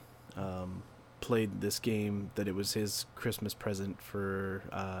I played this game, that it was his Christmas present for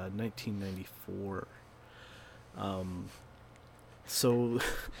 1994. So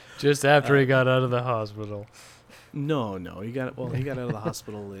just after he got out of the hospital. No, he got out of the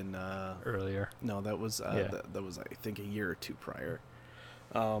hospital in earlier. No, that was that was I think a year or two prior.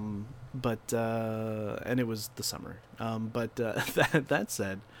 But and it was the summer. But that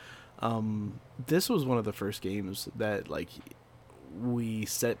said, this was one of the first games that like we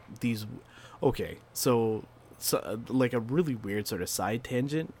set these. Okay, so like a really weird sort of side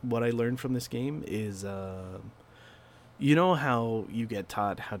tangent. What I learned from this game is, you know how you get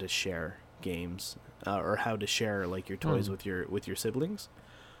taught how to share games, or how to share like your toys with your siblings.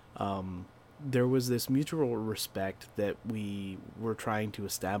 There was this mutual respect that we were trying to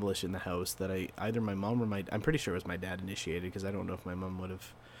establish in the house that either my mom or I'm pretty sure it was my dad initiated, because I don't know if my mom would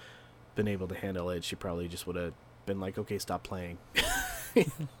have been able to handle it. She probably just would have been like, okay, stop playing.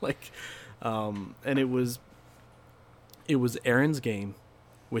 Like, and it was Aaron's game,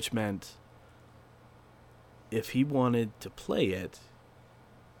 which meant if he wanted to play it,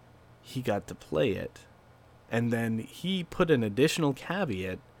 he got to play it. And then he put an additional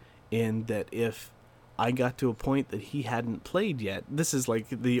caveat in that if I got to a point that he hadn't played yet, this is like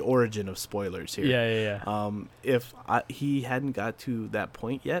the origin of spoilers here. Yeah. If he hadn't got to that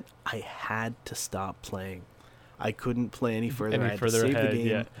point yet, I had to stop playing. I couldn't play any further. I had to save the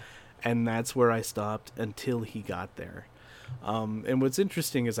game, and that's where I stopped until he got there. And what's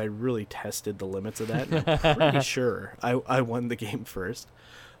interesting is I really tested the limits of that, and I'm pretty sure I won the game first.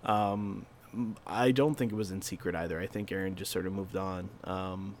 I don't think it was in secret either. I think Aaron just sort of moved on.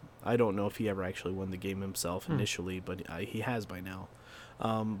 I don't know if he ever actually won the game himself initially, but he has by now.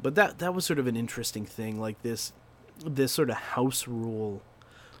 But that was sort of an interesting thing, like this sort of house rule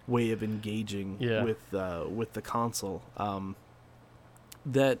way of engaging with the console.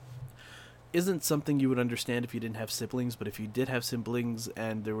 That isn't something you would understand if you didn't have siblings, but if you did have siblings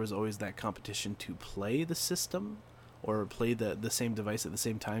and there was always that competition to play the system or play the same device at the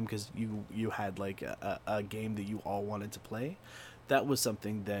same time because you had like a game that you all wanted to play, that was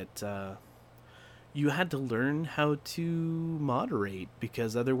something that you had to learn how to moderate,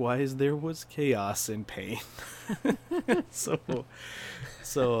 because otherwise there was chaos and pain. so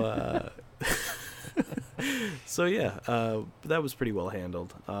So yeah, that was pretty well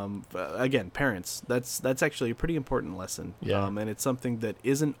handled. Again, parents, that's actually a pretty important lesson. Yeah. And it's something that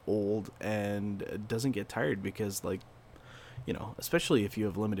isn't old and doesn't get tired because, like, especially if you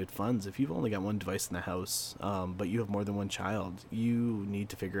have limited funds, if you've only got one device in the house, but you have more than one child, you need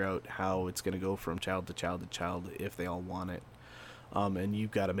to figure out how it's going to go from child to child to child if they all want it. And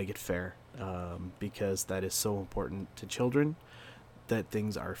you've got to make it fair, because that is so important to children, that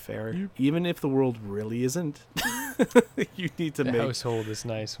things are fair, even if the world really isn't. You need to the make household is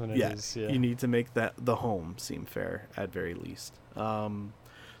nice when it is. Yeah. You need to make the home seem fair at very least.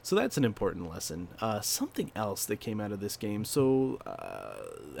 So that's an important lesson. Something else that came out of this game. So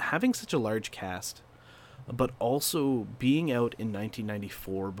having such a large cast, but also being out in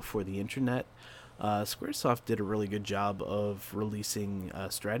 1994 before the internet, Squaresoft did a really good job of releasing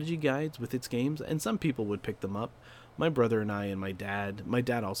strategy guides with its games, and some people would pick them up. My brother and I and my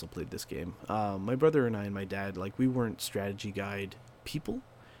dad also played this game. My brother and I and my dad, like, we weren't strategy guide people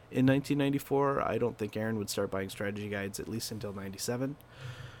in 1994. I don't think Aaron would start buying strategy guides at least until 97.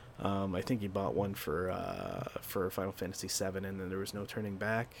 I think he bought one for Final Fantasy VII, and then there was no turning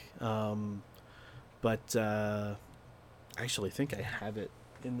back. But I actually think I have it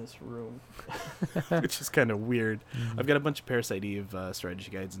in this room, which is kind of weird. Mhm. I've got a bunch of Parasite Eve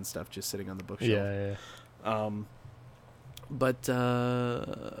strategy guides and stuff just sitting on the bookshelf. Yeah. But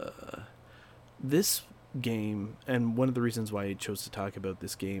this game, and one of the reasons why I chose to talk about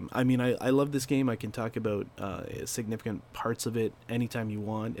this game, I mean, I love this game. I can talk about significant parts of it anytime you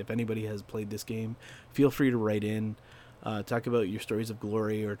want. If anybody has played this game, feel free to write in, talk about your stories of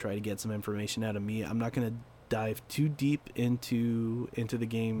glory, or try to get some information out of me. I'm not going to dive too deep into the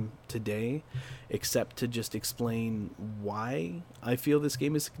game today, except to just explain why I feel this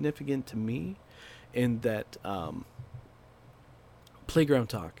game is significant to me, in that Playground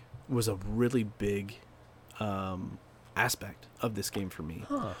Talk was a really big aspect of this game for me.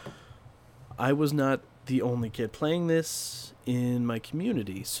 Huh. I was not the only kid playing this in my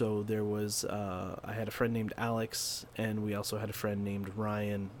community, so there was I had a friend named Alex, and we also had a friend named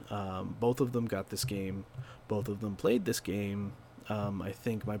Ryan. Both of them got this game. Both of them played this game. I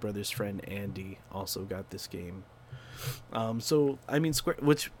think my brother's friend Andy also got this game. So I mean,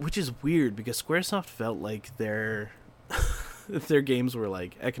 which is weird, because Squaresoft felt like their games were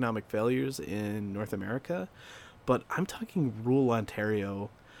like economic failures in North America, but I'm talking rural Ontario,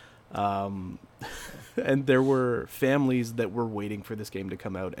 and there were families that were waiting for this game to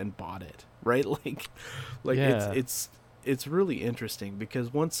come out and bought it, right? Like Yeah. it's really interesting,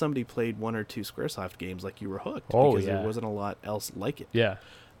 because once somebody played one or two Squaresoft games, like, you were hooked, Oh, because yeah. there wasn't a lot else like it. Yeah.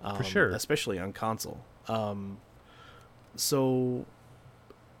 For sure. Especially on console. So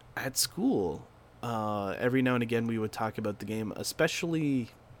at school, every now and again we would talk about the game, especially,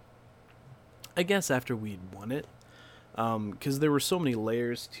 I guess, after we'd won it, because there were so many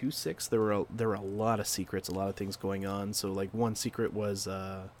layers to 6. There were a lot of secrets, a lot of things going on. So, like, one secret was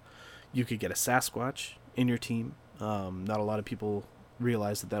you could get a Sasquatch in your team. Not a lot of people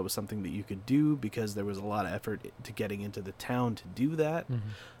realized that was something that you could do, because there was a lot of effort to getting into the town to do that.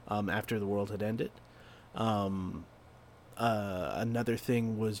 After the world had ended. Another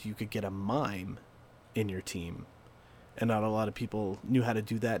thing was you could get a mime in your team, and not a lot of people knew how to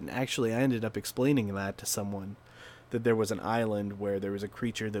do that. And actually, I ended up explaining that to someone, that there was an island where there was a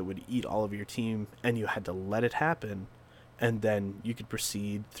creature that would eat all of your team, and you had to let it happen, and then you could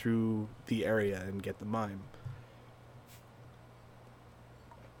proceed through the area and get the mime.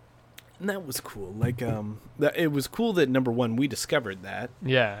 And that was cool. Like, it was cool that, number one, we discovered that.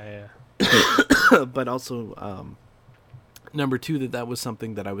 Yeah. But also, number two, that was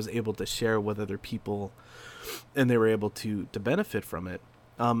something that I was able to share with other people, and they were able to benefit from it.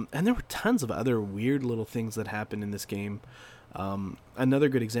 And there were tons of other weird little things that happened in this game. Another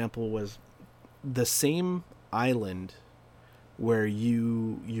good example was the same island where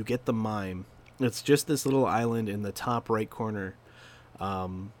you get the mime. It's just this little island in the top right corner.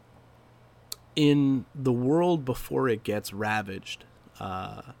 In the world before it gets ravaged,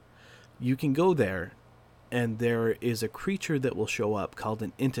 you can go there, and there is a creature that will show up called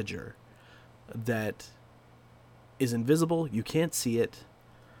an integer that is invisible. You can't see it,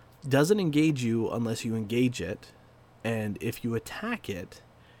 doesn't engage you unless you engage it, and if you attack it,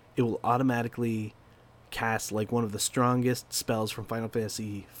 it will automatically cast like one of the strongest spells from Final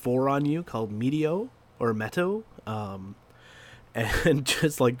Fantasy IV on you, called Meteo or Meto, and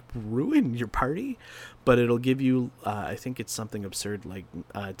just like ruin your party. But it'll give you, I think it's something absurd like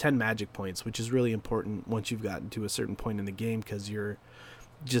 10 magic points, which is really important once you've gotten to a certain point in the game, because you're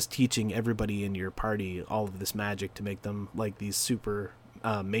just teaching everybody in your party all of this magic to make them like these super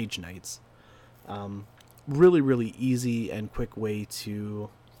mage knights. really, really easy and quick way to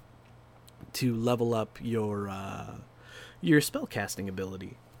level up your spell casting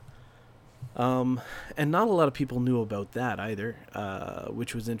ability. And not a lot of people knew about that either,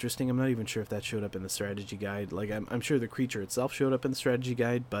 which was interesting. I'm not even sure if that showed up in the strategy guide. Like, I'm sure the creature itself showed up in the strategy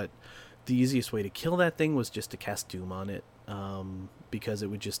guide, but the easiest way to kill that thing was just to cast Doom on it, because it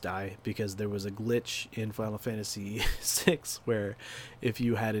would just die. Because there was a glitch in Final Fantasy VI where if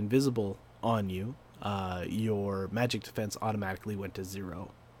you had Invisible on you, your magic defense automatically went to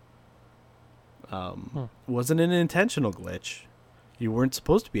 0. Wasn't an intentional glitch. You weren't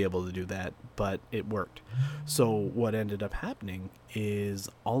supposed to be able to do that, but it worked. So what ended up happening is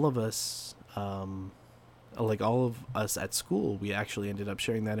all of us at school, we actually ended up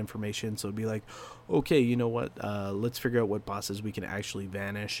sharing that information. So it'd be like, okay, you know what? Let's figure out what bosses we can actually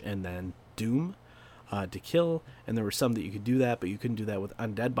vanish and then doom to kill. And there were some that you could do that, but you couldn't do that with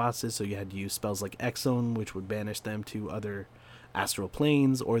undead bosses. So you had to use spells like Exone, which would banish them to other astral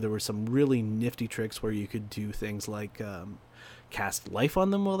planes. Or there were some really nifty tricks where you could do things like cast life on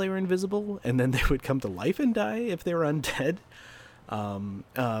them while they were invisible, and then they would come to life and die if they were undead.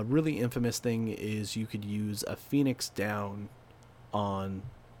 A really infamous thing is you could use a Phoenix Down on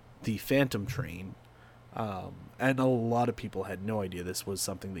the Phantom Train, and a lot of people had no idea this was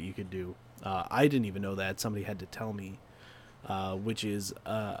something that you could do. I didn't even know that. Somebody had to tell me, which is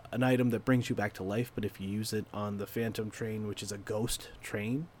an item that brings you back to life, but if you use it on the Phantom Train, which is a ghost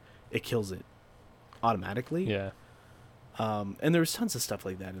train, it kills it automatically. Yeah. And there was tons of stuff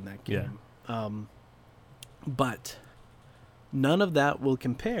like that in that game. Yeah. But none of that will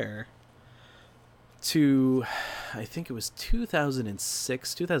compare to, I think it was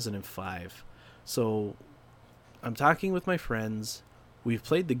 2006, 2005. So I'm talking with my friends. We've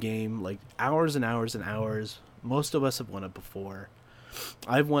played the game like hours and hours and hours. Most of us have won it before.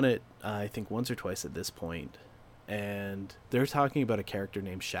 I've won it, I think, once or twice at this point. And they're talking about a character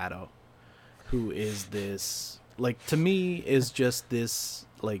named Shadow, who is this... like, to me, is just this,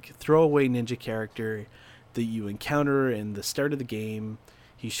 like, throwaway ninja character that you encounter in the start of the game.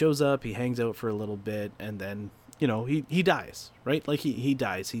 He shows up, he hangs out for a little bit, and then, you know, he dies, right? Like, he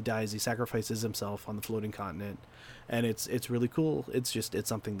dies, he sacrifices himself on the floating continent, and it's really cool. It's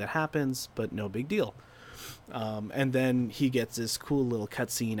something that happens, but no big deal. And then he gets this cool little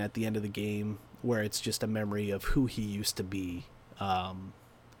cutscene at the end of the game where it's just a memory of who he used to be,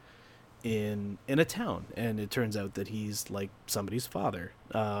 in a town, and it turns out that he's like somebody's father,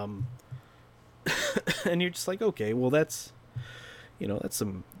 and you're just like, okay, well, that's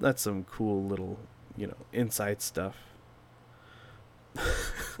some cool little, inside stuff.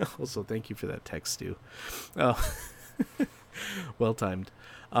 Also, thank you for that text, Stu. Oh, well timed.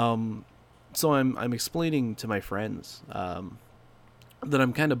 So I'm explaining to my friends that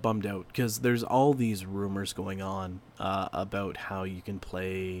I'm kind of bummed out because there's all these rumors going on about how you can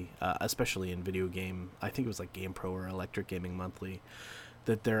play, especially in video game. I think it was like GamePro or Electric Gaming Monthly,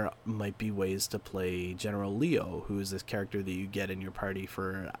 that there might be ways to play General Leo, who is this character that you get in your party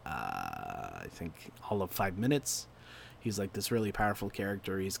for, I think, all of 5 minutes. He's like this really powerful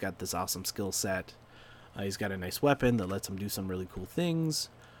character. He's got this awesome skill set. He's got a nice weapon that lets him do some really cool things.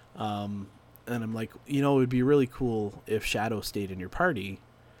 And I'm like, it would be really cool if Shadow stayed in your party.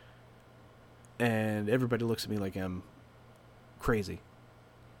 And everybody looks at me like I'm crazy.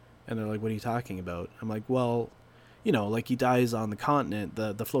 And they're like, what are you talking about? I'm like, well, like he dies on the continent,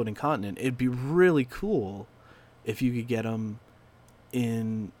 the floating continent. It'd be really cool if you could get him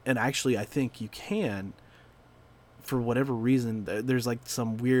in. And actually, I think you can. For whatever reason, there's like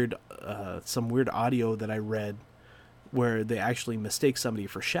some weird audio that I read where they actually mistake somebody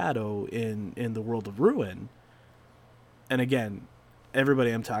for Shadow in the World of Ruin. And again,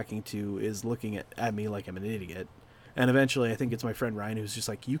 everybody I'm talking to is looking at me like I'm an idiot. And eventually, I think it's my friend Ryan who's just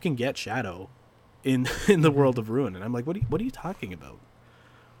like, you can get Shadow in the World of Ruin. And I'm like, what are you talking about?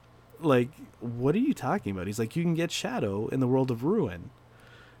 Like, what are you talking about? He's like, you can get Shadow in the World of Ruin.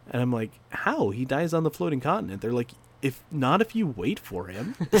 And I'm like, how? He dies on the floating continent. They're like, if you wait for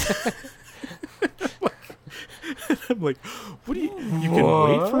him. I'm like, what do you can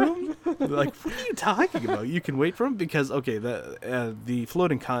wait for him? Like, what are you talking about? You can wait for him? Because, okay, the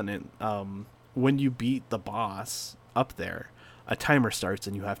floating continent, when you beat the boss up there, a timer starts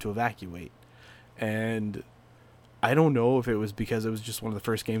and you have to evacuate. And I don't know if it was because it was just one of the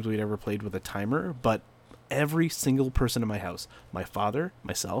first games we'd ever played with a timer, but every single person in my house, my father,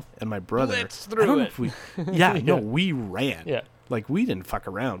 myself, and my brother, blitzed through it. We ran. Yeah. Like, we didn't fuck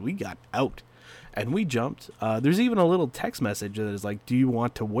around. We got out. And we jumped. There's even a little text message that is like, do you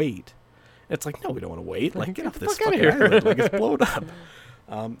want to wait? It's like, no, we don't want to wait. Like, get off this fucking island. Like, it's blown up.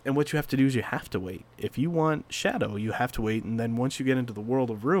 And what you have to do is you have to wait. If you want Shadow, you have to wait, and then once you get into the world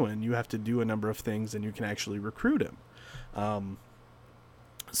of Ruin, you have to do a number of things, and you can actually recruit him.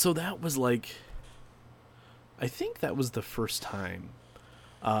 So that was like, I think that was the first time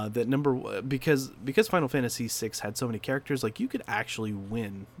because Final Fantasy VI had so many characters, like you could actually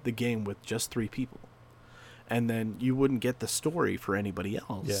win the game with just 3 people, and then you wouldn't get the story for anybody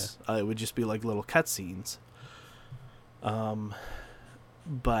else. It would just be like little cutscenes.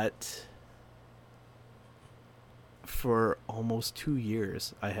 But for almost 2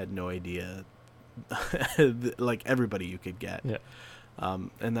 years, I had no idea, like everybody you could get. Yeah.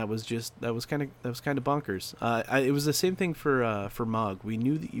 And that was kind of bonkers. It was the same thing for Mog. We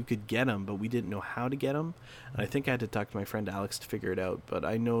knew that you could get him, but we didn't know how to get him. And I think I had to talk to my friend Alex to figure it out. But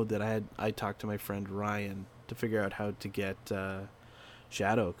I know that I talked to my friend Ryan to figure out how to get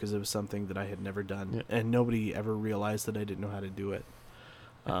Shadow, because it was something that I had never done, and nobody ever realized that I didn't know how to do it.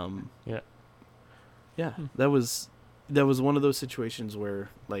 That was one of those situations where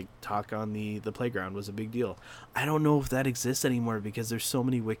like talk on the playground was a big deal. I don't know if that exists anymore because there's so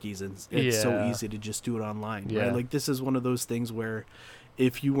many wikis and it's so easy to just do it online, right? Like this is one of those things where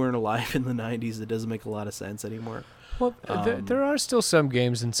if you weren't alive in the 90s, it doesn't make a lot of sense anymore. Well, there are still some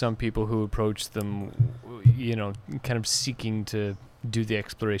games and some people who approach them, kind of seeking to do the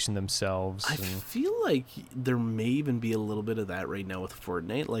exploration themselves. I feel like there may even be a little bit of that right now with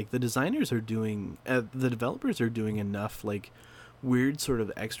Fortnite. Like the developers are doing enough like weird sort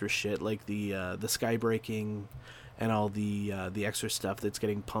of extra shit, like the sky breaking and all the extra stuff that's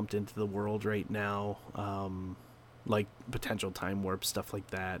getting pumped into the world right now, like potential time warp stuff like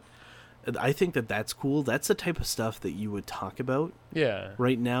that. I think that's cool. That's the type of stuff that you would talk about. Yeah.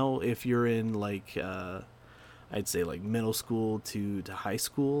 Right now, if you're in like I'd say like middle school to high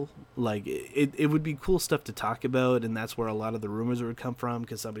school, like it would be cool stuff to talk about, and that's where a lot of the rumors would come from,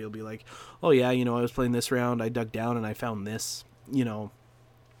 because somebody will be like, oh yeah, I was playing this round, I dug down and I found this, so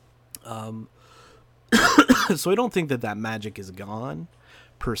I don't think that magic is gone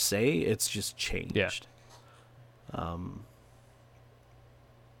per se, it's just changed.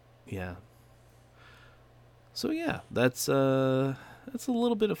 So yeah, that's a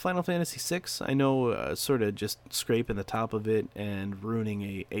little bit of Final Fantasy VI. I know, sort of just scraping the top of it and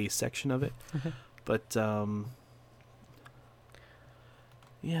ruining a section of it. But, I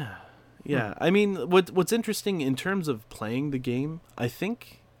mean, what's interesting in terms of playing the game, I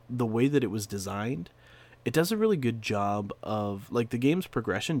think the way that it was designed, it does a really good job of, like, the game's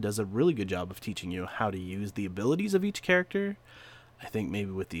progression does a really good job of teaching you how to use the abilities of each character. I think maybe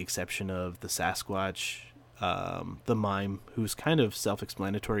with the exception of the Sasquatch, the Mime, who's kind of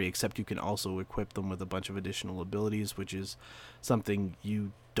self-explanatory, except you can also equip them with a bunch of additional abilities, which is something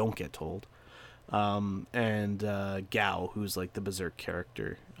you don't get told. And Gao, who's like the Berserk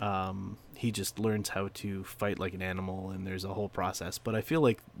character, he just learns how to fight like an animal, and there's a whole process. But I feel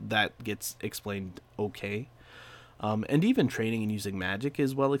like that gets explained okay. And even training and using magic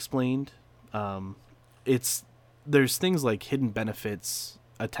is well explained. There's things like hidden benefits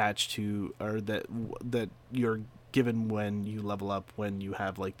attached to, or that you're given when you level up, when you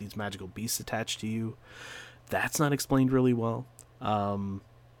have like these magical beasts attached to you. That's not explained really well.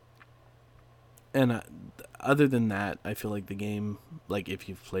 And other than that, I feel like the game, like if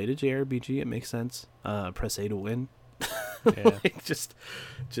you've played a JRPG, it makes sense. Press A to win. Like, just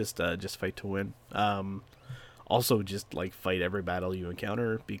fight to win. Also, just like fight every battle you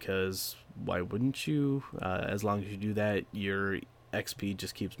encounter, because why wouldn't you? As long as you do that, your XP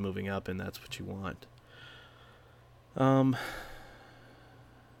just keeps moving up, and that's what you want.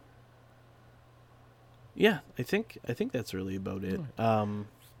 Yeah, I think that's really about it.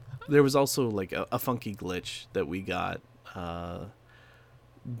 There was also like a funky glitch that we got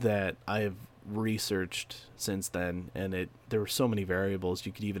that I've researched since then, and there were so many variables.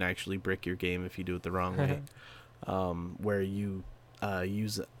 You could even actually brick your game if you do it the wrong way, where you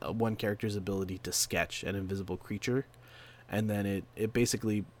use one character's ability to sketch an invisible creature, and then it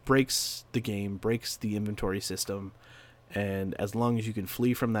basically breaks the game, breaks the inventory system, and as long as you can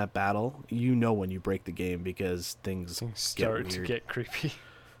flee from that battle, when you break the game, because things start get weird. To get creepy.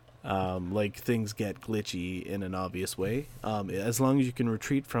 Like things get glitchy in an obvious way. As long as you can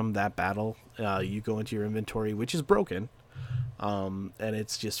retreat from that battle, you go into your inventory, which is broken, and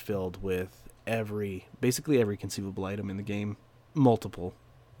it's just filled with basically every conceivable item in the game, multiple,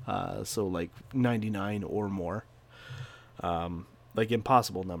 so like 99 or more, like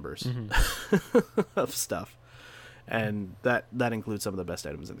impossible numbers of stuff, and that includes some of the best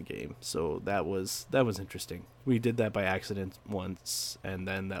items in the game. So that was interesting. We did that by accident once, and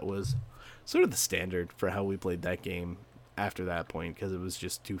then that was sort of the standard for how we played that game after that point because it was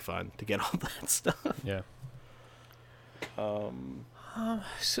just too fun to get all that stuff. Yeah. And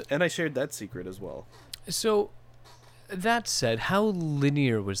I shared that secret as well. So, that said, how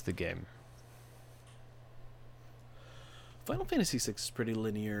linear was the game? Final Fantasy VI is pretty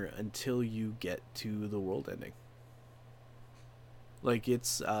linear until you get to the world ending. Like,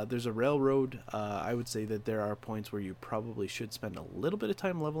 it's there's a railroad. I would say that there are points where you probably should spend a little bit of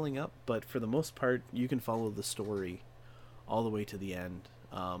time leveling up, but for the most part, you can follow the story all the way to the end.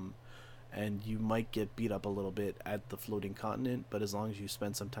 And you might get beat up a little bit at the floating continent, but as long as you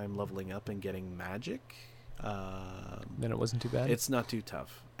spend some time leveling up and getting magic, Then it wasn't too bad? it's not too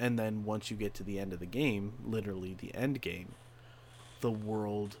tough. And then once you get to the end of the game, literally the end game, the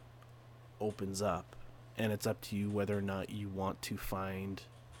world opens up, and it's up to you whether or not you want to find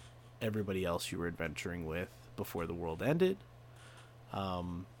everybody else you were adventuring with before the world ended.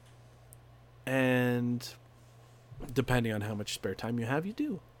 And depending on how much spare time you have, you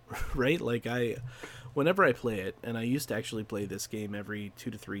do. Right? Like, whenever I play it, and I used to actually play this game every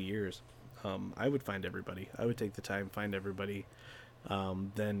 2 to 3 years, I would find everybody. I would take the time, find everybody,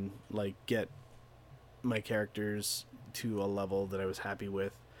 then, like, get my characters to a level that I was happy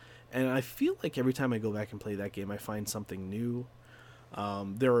with. And I feel like every time I go back and play that game, I find something new.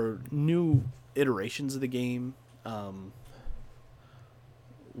 There are new iterations of the game,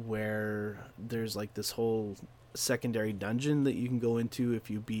 where there's, like, this whole secondary dungeon that you can go into if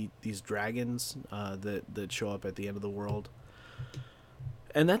you beat these dragons that show up at the end of the world,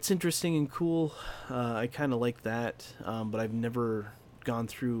 and that's interesting and cool. I kind of like that, but I've never gone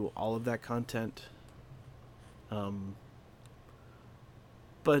through all of that content.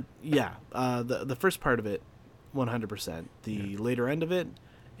 But yeah, the first part of it, 100%. The later end of it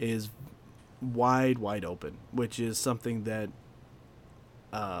is wide open, which is something that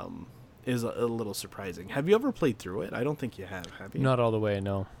is a little surprising. Have you ever played through it? I don't think you have you? Not all the way,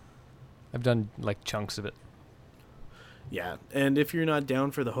 no. I've done, like, chunks of it. Yeah, and if you're not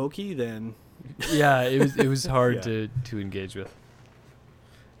down for the hokey, then... Yeah, it was hard Yeah. to engage with.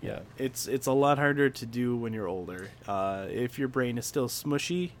 Yeah, it's a lot harder to do when you're older. If your brain is still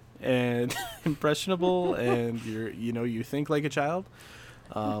smushy and impressionable, and you think like a child,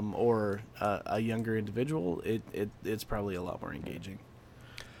 or a younger individual, it's probably a lot more engaging.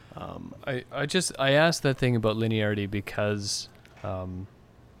 I asked that thing about linearity because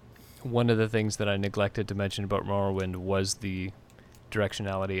one of the things that I neglected to mention about Morrowind was the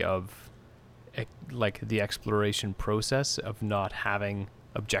directionality of like the exploration process of not having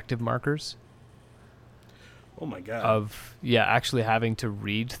objective markers. Oh my god. Of actually having to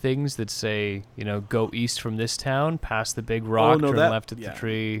read things that say, go east from this town, past the big rock, turn left at the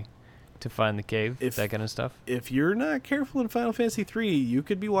tree to find the cave, that kind of stuff. If you're not careful in Final Fantasy 3, you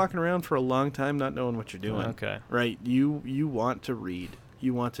could be walking around for a long time not knowing what you're doing. Okay. Right? You want to read.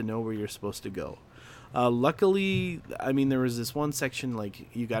 You want to know where you're supposed to go. Luckily, I mean, there was this one section,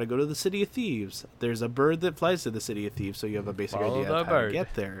 like, you got to go to the City of Thieves. There's a bird that flies to the City of Thieves, so you have a basic idea of how to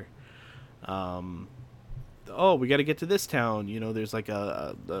get there. We got to get to this town. There's like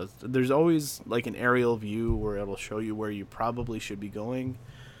there's always like an aerial view where it'll show you where you probably should be going.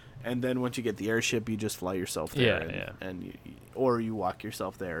 And then once you get the airship, you just fly yourself there. Or you walk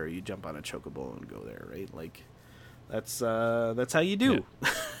yourself there, or you jump on a chocobo and go there, right? Like, that's how you do. Yeah.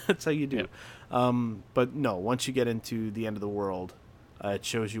 That's how you do. Yeah. But no, once you get into the end of the world, it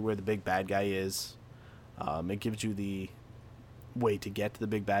shows you where the big bad guy is. It gives you the way to get to the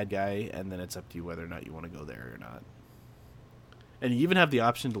big bad guy, and then it's up to you whether or not you want to go there or not. And you even have the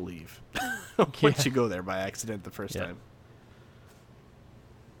option to leave once you go there by accident the first time.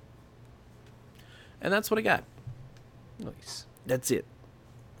 And that's what I got. Nice. That's it.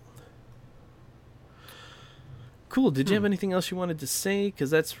 Cool. Did you have anything else you wanted to say? Because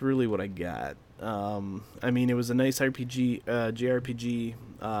that's really what I got. I mean, it was a nice JRPG.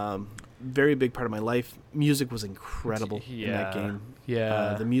 Very big part of my life. Music was incredible in that game.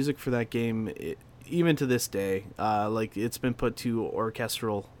 Yeah. The music for that game, even to this day, like, it's been put to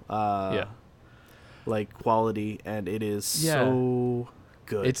orchestral like quality, and it is so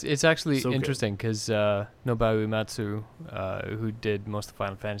good. It's actually so interesting because Nobuo Uematsu, who did most of the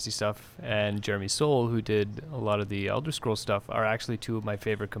Final Fantasy stuff, and Jeremy Soule, who did a lot of the Elder Scrolls stuff, are actually two of my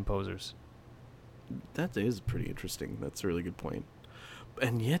favorite composers. That is pretty interesting. That's a really good point.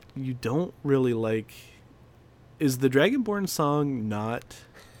 And yet you don't really like... Is the Dragonborn song not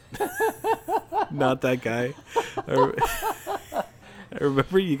not that guy? I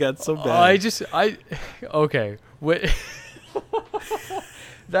remember you got so bad. Okay. Wait.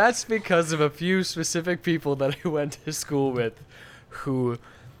 That's because of a few specific people that I went to school with who,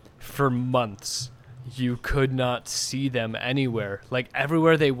 for months, you could not see them anywhere. Like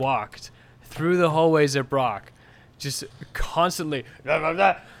everywhere they walked through the hallways at Brock, just constantly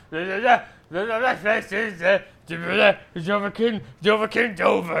Dovahkiin.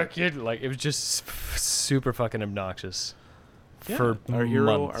 Like it was just super fucking obnoxious. Yeah, For our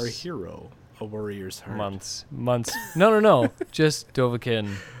hero, months. a warrior's heart. Months. No. Just Dovahkiin.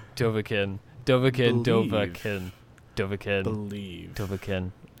 Believe. Dovahkiin. Believe.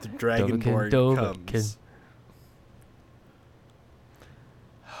 Dovahkiin. The Dragonborn Dovahkiin. comes.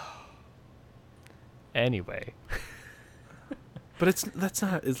 Anyway. But that's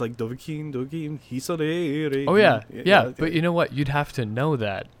not. It's like Dovahkiin, Hisore. Oh yeah. But you know what? You'd have to know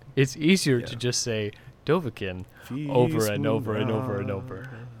that. It's easier to just say Dovahkiin over and over and over and over.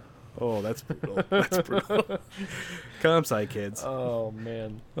 Oh, that's brutal. That's brutal. Come side, kids. Oh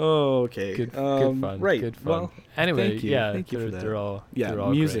man. Oh, okay. Good fun. Right. Good fun. Well, anyway, thank you. yeah, Thank you for that. they're all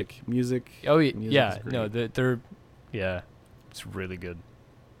music. great. Music. Oh music yeah, is great. no, they're it's really good.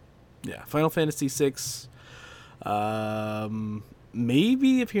 Yeah, Final Fantasy VI.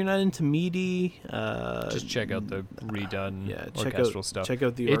 Maybe if you're not into meaty, Just check out the redone orchestral stuff. Check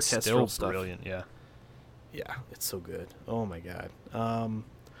out the It's orchestral still stuff. brilliant. Yeah. Yeah, it's so good. Oh my god.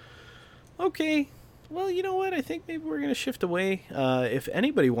 Okay. Well, you know what? I think maybe we're gonna shift away. If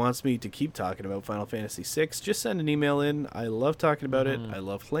anybody wants me to keep talking about Final Fantasy VI, just send an email in. I love talking about it. I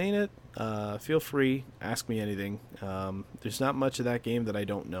love playing it. Feel free, ask me anything. There's not much of that game that I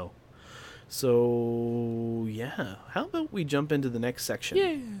don't know. So yeah, how about we jump into the next section?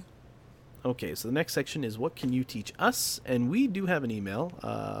 Yeah. Okay, so the next section is what can you teach us? And we do have an email.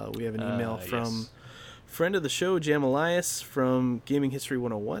 We have an email from yes. friend of the show, Jam Elias from Gaming History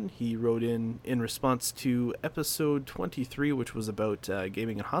 101. He wrote in response to episode 23, which was about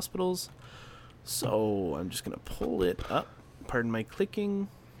gaming in hospitals. So I'm just going to pull it up. Pardon my clicking.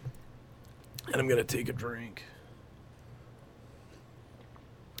 And I'm going to take a drink.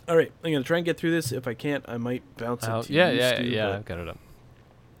 All right, I'm going to try and get through this. If I can't, I might bounce it to you, Stu, Yeah. but- I've got it up.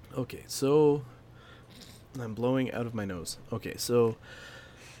 Okay, so I'm blowing out of my nose. Okay, so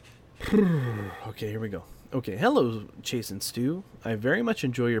okay, here we go. Okay, hello, Chase and Stu. I very much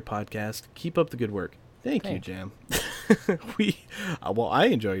enjoy your podcast. Keep up the good work. Thank you, Thanks. Jam. Well, I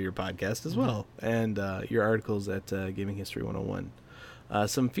enjoy your podcast as well, and your articles at Gaming History 101.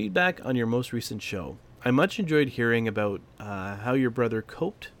 Some feedback on your most recent show. I much enjoyed hearing about how your brother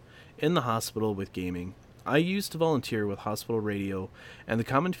coped in the hospital with gaming. I used to volunteer with hospital radio, and the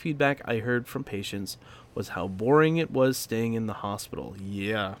common feedback I heard from patients was how boring it was staying in the hospital.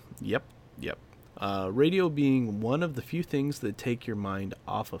 Yeah, yep. Radio being one of the few things that take your mind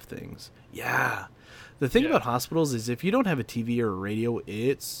off of things. Yeah. The thing about hospitals is if you don't have a TV or a radio,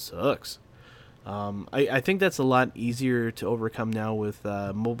 it sucks. I think that's a lot easier to overcome now with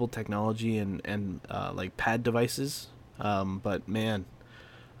mobile technology and like pad devices. But man,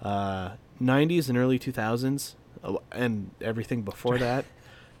 90s and early 2000s and everything before that,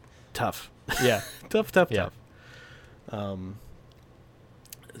 tough. Yeah. tough. Yeah.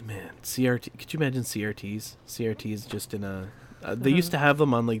 Man, CRT. Could you imagine CRTs? CRTs just in a. They used to have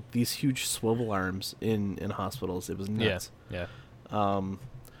them on like these huge swivel arms in hospitals. It was nuts. Yeah.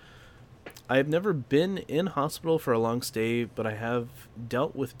 I have never been in hospital for a long stay, but I have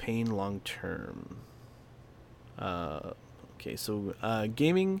dealt with pain long term. Okay, so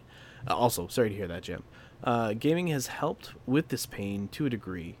gaming. Also, sorry to hear that, Jim. Gaming has helped with this pain to a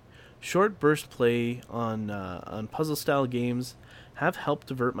degree. Short burst play on puzzle-style games have helped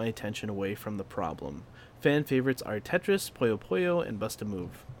divert my attention away from the problem. Fan favorites are Tetris, Puyo Puyo, and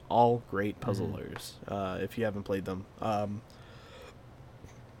Bust-a-Move. All great puzzlers, if you haven't played them.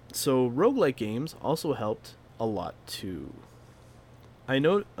 So roguelike games also helped a lot too. I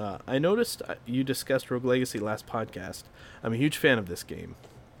noticed you discussed Rogue Legacy last podcast. I'm a huge fan of this game.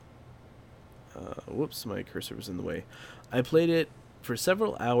 Whoops, my cursor was in the way. I played it for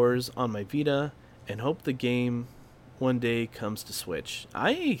several hours on my Vita and hope the game one day comes to Switch.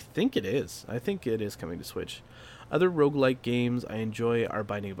 I think it is. I think it is coming to Switch. Other roguelike games I enjoy are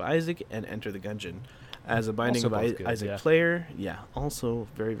Binding of Isaac and Enter the Gungeon. As a Binding Also of both good, Isaac player, also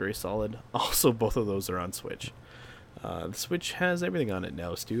very, very solid. Also, both of those are on Switch. The Switch has everything on it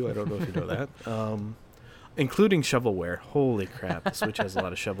now, Stu. I don't know if you know that. Including shovelware. Holy crap, the Switch has a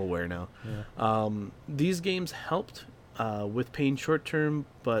lot of shovelware now. Yeah. These games helped with pain short term,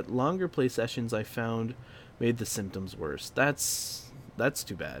 but longer play sessions I found made the symptoms worse. That's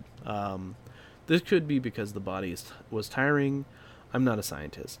too bad. This could be because the body was tiring. I'm not a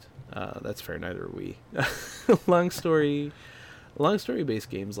scientist. That's fair, neither are we. Long story-based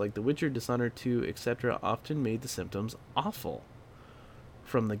games like The Witcher, Dishonored 2, etc. often made the symptoms awful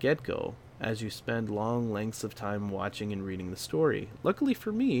from the get-go. as you spend long lengths of time watching and reading the story. Luckily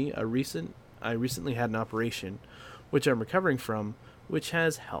for me, I recently had an operation, which I'm recovering from, which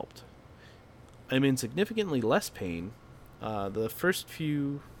has helped. I'm in significantly less pain for the first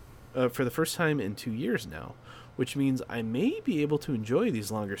time in 2 years now, which means I may be able to enjoy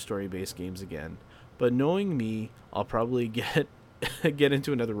these longer story-based games again. But knowing me, I'll probably get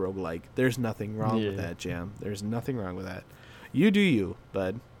into another roguelike. There's nothing wrong with that, Jam. There's nothing wrong with that. You do you,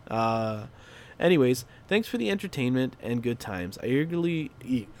 bud. Anyways, thanks for the entertainment and good times. How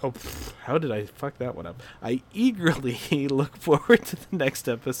did I fuck that one up? I eagerly look forward to the next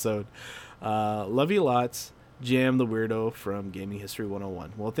episode. Love you lots. Jam the Weirdo from Gaming History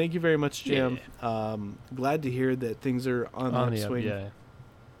 101. Well, thank you very much, Jam. Yeah. Glad to hear that things are on the upswing. Yeah.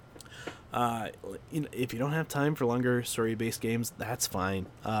 If you don't have time for longer story-based games, that's fine.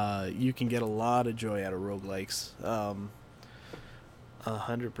 You can get a lot of joy out of roguelikes.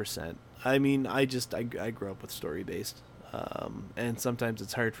 100%. I mean, I grew up with story-based, and sometimes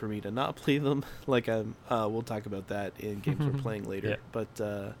it's hard for me to not play them. Like we'll talk about that in games we're playing later. Yeah.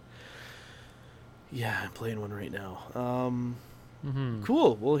 But yeah, I'm playing one right now.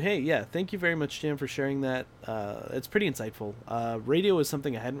 Cool. Well, hey, yeah, thank you very much, Jam, for sharing that. It's pretty insightful. Radio is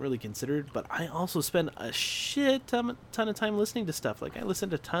something I hadn't really considered, but I also spend a shit ton of time listening to stuff. Like, I listen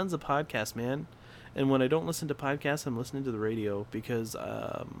to tons of podcasts, man. And when I don't listen to podcasts, I'm listening to the radio because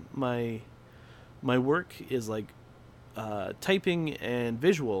my work is like typing and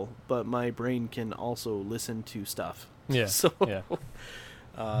visual, but my brain can also listen to stuff. Yeah. So, yeah.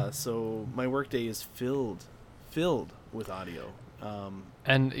 So my workday is filled with audio.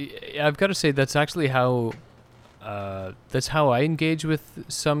 And I've got to say that's actually how I engage with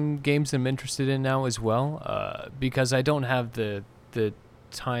some games I'm interested in now as well, because I don't have the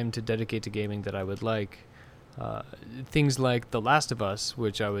time to dedicate to gaming that I would like. Things like The Last of Us,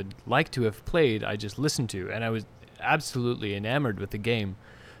 which I would like to have played, I just listened to, and I was absolutely enamored with the game.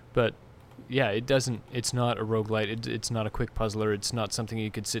 But yeah, it's not a roguelite, it's not a quick puzzler, it's not something you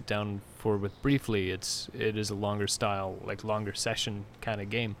could sit down for with briefly. It is a longer style, like longer session kind of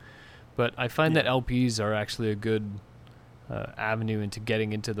game. But I find that LPs are actually a good avenue into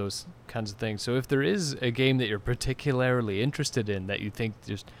getting into those kinds of things. So if there is a game that you're particularly interested in that you think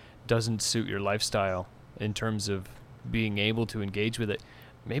just doesn't suit your lifestyle in terms of being able to engage with it,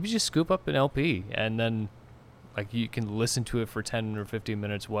 maybe just scoop up an LP and then like you can listen to it for 10 or 15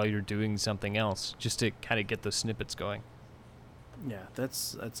 minutes while you're doing something else, just to kind of get those snippets going. Yeah,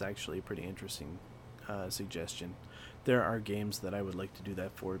 that's actually a pretty interesting suggestion. There are games that I would like to do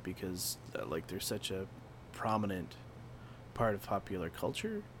that for because like they're such a prominent part of popular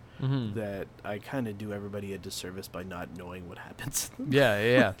culture that I kind of do everybody a disservice by not knowing what happens.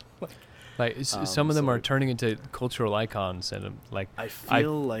 Yeah. Some of them are turning into cultural icons, and I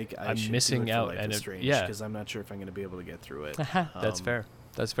feel like I'm should missing do it for out, Life and is Strange, because I'm not sure if I'm going to be able to get through it. That's fair.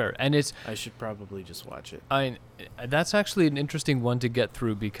 And I should probably just watch it. That's actually an interesting one to get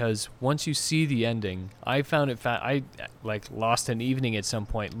through, because once you see the ending, I found it I lost an evening at some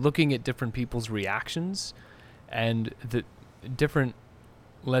point looking at different people's reactions and the different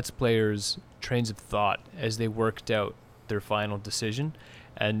Let's Players' trains of thought as they worked out their final decision,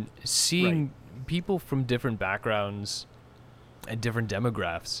 and seeing people from different backgrounds and different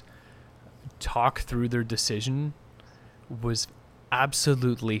demographics talk through their decision was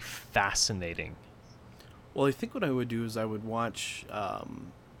absolutely fascinating. Well, I think what I would do is I would watch a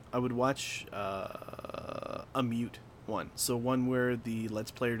mute one, so one where the Let's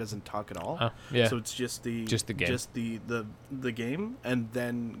Player doesn't talk at all. So it's just the game, just the game, and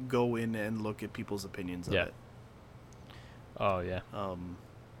then go in and look at people's opinions of it. Oh yeah.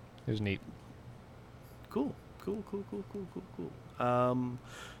 It was neat. Cool.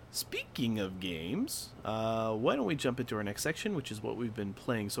 Speaking of games, why don't we jump into our next section, which is what we've been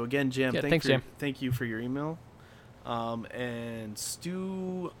playing. So again, Jam, thank you for your email. And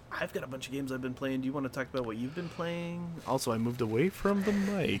Stu, I've got a bunch of games I've been playing. Do you want to talk about what you've been playing? Also, I moved away from the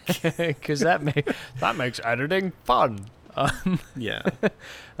mic because that makes editing fun. Yeah.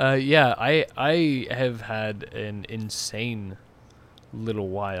 I have had an insane little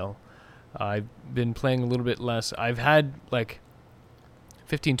while. I've been playing a little bit less. I've had like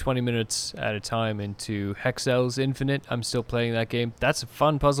 15-20 minutes at a time into Hexel's Infinite. I'm still playing that game. That's a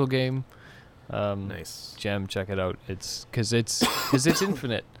fun puzzle game. Nice. Gem, check it out. It's because it's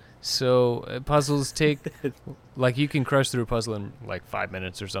infinite. So puzzles take like you can crush through a puzzle in like 5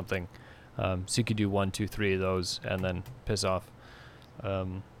 minutes or something. So you could do 1, 2, 3 of those and then piss off.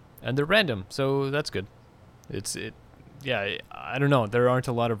 And they're random, so that's good. Yeah, I don't know. There aren't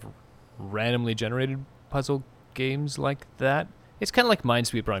a lot of randomly generated puzzle games like that It's kind of like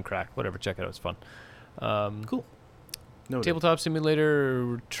Minesweeper on crack. Whatever, check it out. It's fun. Cool. No. Tabletop Simulator,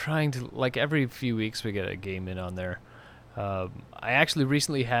 we're trying to, like, every few weeks we get a game in on there. I actually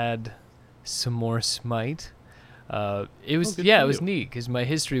recently had some more Smite. It was it was neat because my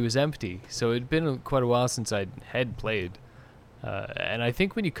history was empty, so it'd been quite a while since I had played. And I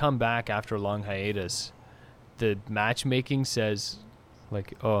think when you come back after a long hiatus, the matchmaking says,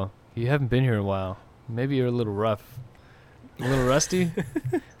 like, "Oh, you haven't been here in a while. Maybe you're a little rough, a little rusty.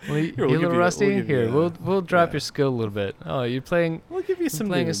 You're a little rusty. We'll drop your skill a little bit. Oh, you're playing. We'll give you some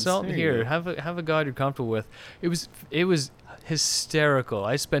playing names. Assault here. Have a god you're comfortable with. It was hysterical.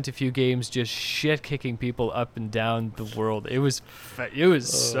 I spent a few games just shit kicking people up and down the world. It was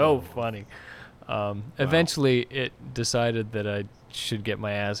so funny. Eventually, it decided that I should get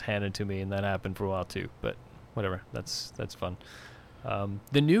my ass handed to me, and that happened for a while too. But whatever, that's fun.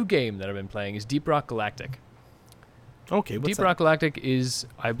 The new game that I've been playing is Deep Rock Galactic. Okay, what's Deep that? Rock Galactic is,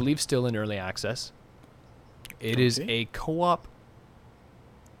 I believe, still in early access. It is a co-op.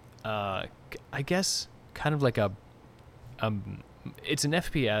 I guess kind of like it's an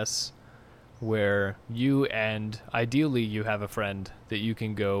FPS where you and ideally you have a friend that you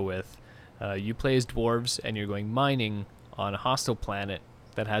can go with. You play as dwarves and you're going mining on a hostile planet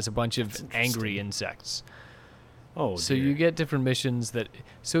that has a bunch of angry insects. Oh, so dear. you get different missions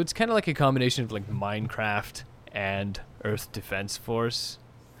so it's kind of like a combination of like Minecraft and Earth Defense Force.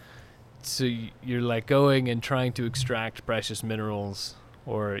 So you're like going and trying to extract precious minerals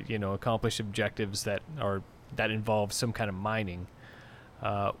or, accomplish objectives that involve some kind of mining.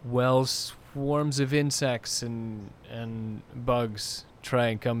 Swarms of insects and bugs try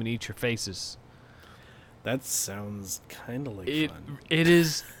and come and eat your faces. That sounds kind of like fun. It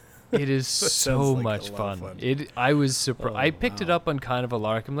is. It is That so sounds like much a lot fun. of fun. I was surprised. Oh, I picked it wow. up on kind of a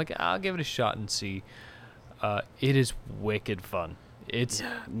lark. I'm like, I'll give it a shot and see. It is wicked fun. It's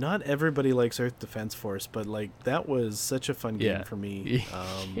not everybody likes Earth Defense Force, but like that was such a fun game for me.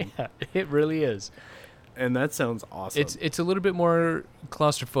 Yeah, it really is. And that sounds awesome. It's a little bit more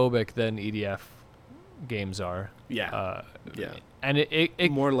claustrophobic than EDF games are. Yeah. And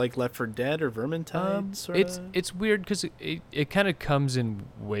it more like Left 4 Dead or Vermintide. It's weird because it kind of comes in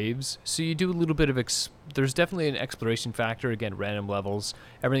waves. So you do a little bit of there's definitely an exploration factor. Again, random levels.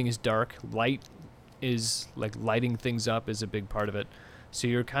 Everything is dark. Light is like lighting things up is a big part of it. So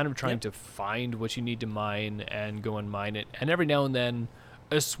you're kind of trying to find what you need to mine and go and mine it. And every now and then,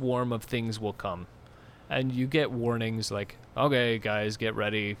 a swarm of things will come, and you get warnings like, "Okay, guys, get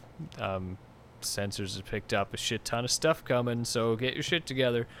ready. Sensors have picked up a shit ton of stuff coming, so get your shit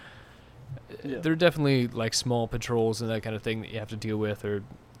together." There are definitely like small patrols and that kind of thing that you have to deal with, or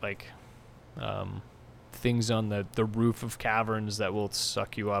like things on the roof of caverns that will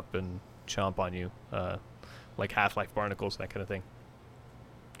suck you up and chomp on you, like Half-Life barnacles, that kind of thing.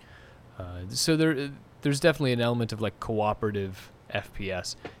 So there's definitely an element of like cooperative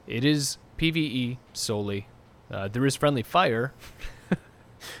FPS. It is PvE solely. There is friendly fire.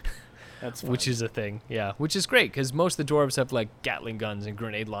 That's fine. Which is a thing, yeah. Which is great, because most of the dwarves have, like, Gatling guns and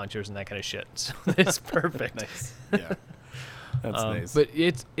grenade launchers and that kind of shit. So it's perfect. Nice. Yeah. That's nice. But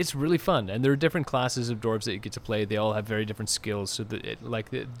it's really fun, and there are different classes of dwarves that you get to play. They all have very different skills, so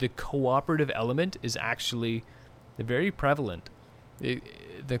the cooperative element is actually very prevalent.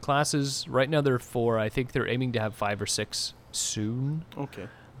 The classes, right now there are 4. I think they're aiming to have 5 or 6 soon. Okay.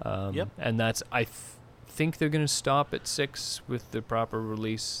 And that's, I think they're going to stop at 6 with the proper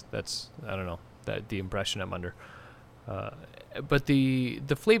release. That's, I don't know, the impression I'm under. But the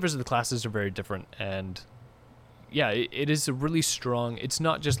flavors of the classes are very different, and yeah, it is a really strong. It's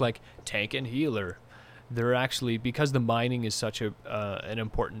not just like tank and healer. They're actually, because the mining is such an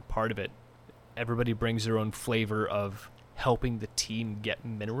important part of it, everybody brings their own flavor of helping the team get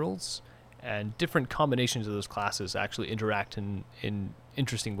minerals, and different combinations of those classes actually interact in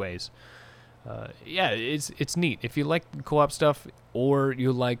interesting ways. It's neat. If you like co-op stuff, or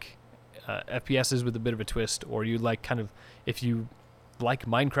you like FPSs with a bit of a twist, or you like if you like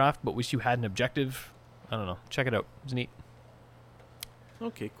Minecraft but wish you had an objective, I don't know, check it out. It's neat.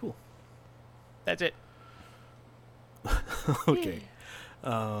 Okay, cool. That's it. Okay.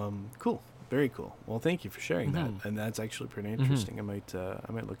 Cool. Very cool. Well, thank you for sharing that, and that's actually pretty interesting. I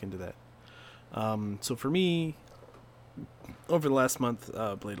might look into that. So for me, over the last month,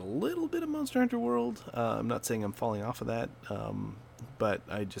 played a little bit of Monster Hunter World. I'm not saying I'm falling off of that, but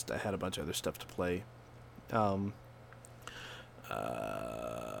I had a bunch of other stuff to play. Played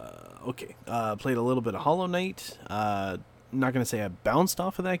a little bit of Hollow Knight. I'm not going to say I bounced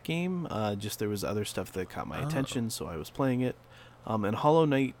off of that game. Just there was other stuff that caught my attention, so I was playing it. And Hollow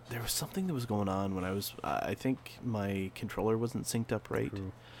Knight, there was something that was going on when I was. I think my controller wasn't synced up right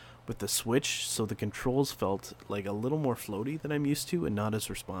True. with the Switch, so the controls felt like a little more floaty than I'm used to, and not as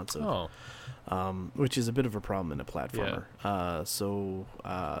responsive. Oh, Which is a bit of a problem in a platformer. So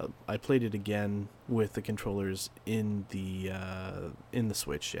I played it again with the controllers in the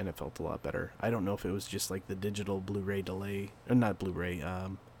Switch, and it felt a lot better. I don't know if it was just like the digital Blu-ray delay, or not Blu-ray.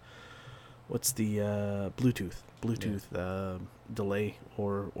 What's the Bluetooth delay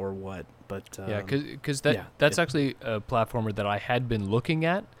or what? But yeah, because yeah, that's actually a platformer that I had been looking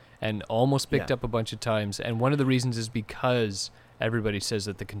at and almost picked Yeah. up a bunch of times. And one of the reasons is because everybody says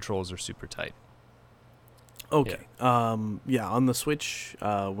that the controls are super tight. okay. Yeah, on the Switch,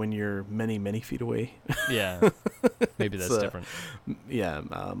 when you're many feet away. Yeah, maybe that's So, different. Yeah,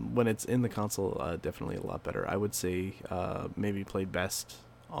 when it's in the console, definitely a lot better. I would say maybe play best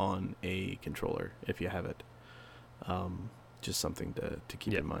on a controller if you have it. Just something to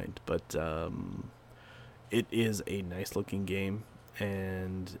keep Yep. in mind. But it is a nice looking game,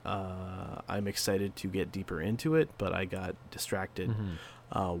 and I'm excited to get deeper into it, but I got distracted. Mhm.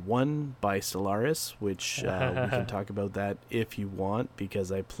 One by Stellaris, which we can talk about that if you want,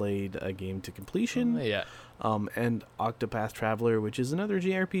 because I played a game to completion. Yeah. And Octopath Traveler, which is another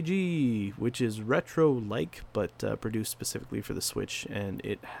JRPG, which is retro-like, but produced specifically for the Switch, and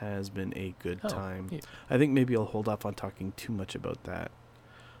it has been a good Oh, time. yeah. I think maybe I'll hold off on talking too much about that,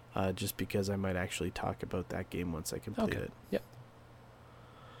 just because I might actually talk about that game once I complete Okay. it. Yep.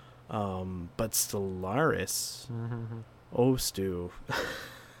 But Stellaris, Mhm. oh Stu,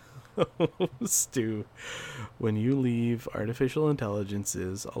 oh Stu, when you leave artificial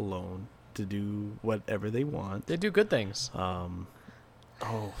intelligences alone to do whatever they want, They do good things.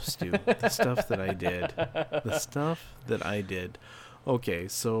 oh Stu, the stuff that I did, the stuff that I did. Okay,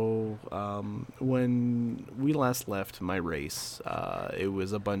 so when we last left my race, it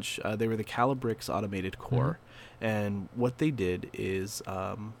was a bunch. They were the Calibrix automated core, and what they did is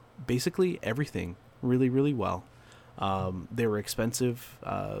basically everything really well. They were expensive.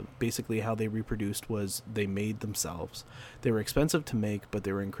 Basically, how they reproduced was they made themselves. They were expensive to make, but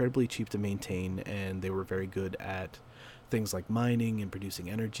they were incredibly cheap to maintain, and they were very good at things like mining and producing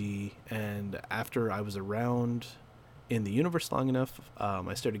energy. And after I was around in the universe long enough,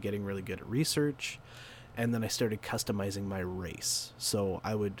 I started getting really good at research, and then I started customizing my race. So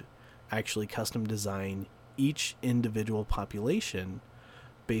I would actually custom design each individual population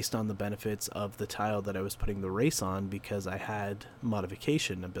based on the benefits of the tile that I was putting the race on, because I had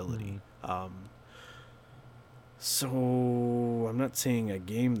modification ability. So I'm not saying I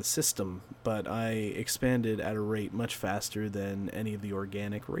gamed the system, but I expanded at a rate much faster than any of the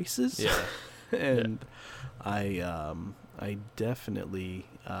organic races. Yeah. And I definitely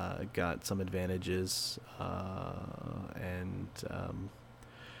got some advantages, and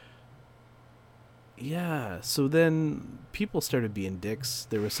yeah. So then people started being dicks.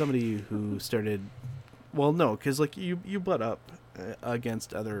 There was somebody who started. Well, no, because like you butt up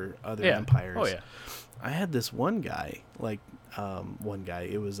against other Yeah. empires. Oh, yeah. I had this one guy,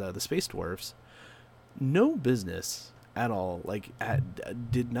 it was the Space Dwarfs. No business at all. Like,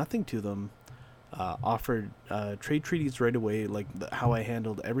 did nothing to them. Offered trade treaties right away. Like, how I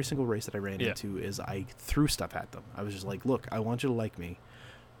handled every single race that I ran Yeah. into is I threw stuff at them. I was just like, look, I want you to like me.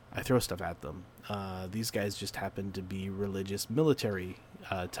 I throw stuff at them. These guys just happen to be religious military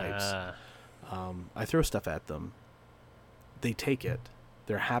types. I throw stuff at them. They take it.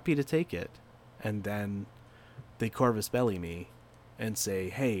 They're happy to take it. And then they Corvus Belly me and say,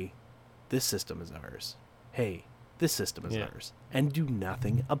 hey, this system is ours. Hey, this system is Yeah. ours. And do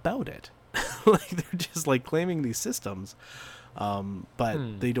nothing about it. Like, they're just like claiming these systems,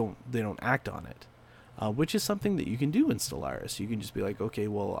 but they don't act on it. Which is something that you can do in Stellaris. You can just be like, okay,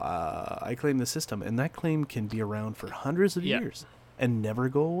 well, I claim the system, and that claim can be around for hundreds of Yeah. years and never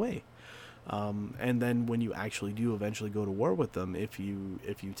go away. And then when you actually do eventually go to war with them, if you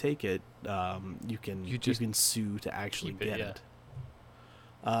take it, you can sue to actually keep it, get yeah.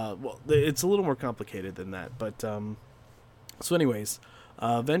 it. Well, it's a little more complicated than that, but so anyways,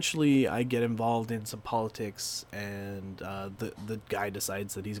 eventually I get involved in some politics, and the guy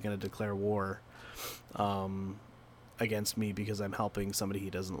decides that he's going to declare war against me because I'm helping somebody he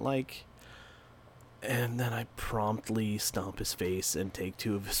doesn't like. And then I promptly stomp his face and take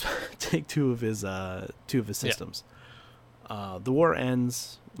two of his systems. The war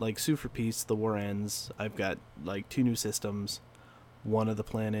ends. Like, sue for peace. The war ends. I've got like 2 new systems. One of the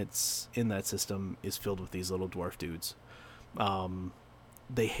planets in that system is filled with these little dwarf dudes.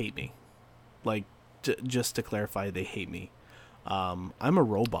 They hate me. Like, just to clarify, they hate me. I'm a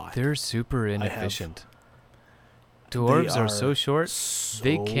robot. They're super inefficient. Dwarves They are so short,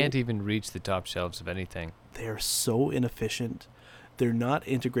 they so- can't even reach the top shelves of anything. They're so inefficient. They're not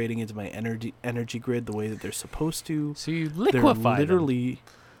integrating into my energy grid the way that they're supposed to. So you They're liquefy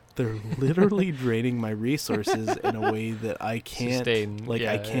they're literally draining my resources in a way that I can't Sustain. like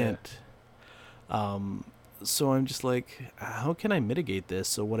Yeah, I yeah. can't so I'm just like, how can I mitigate this?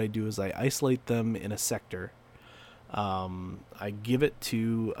 So what I do is I isolate them in a sector. I give it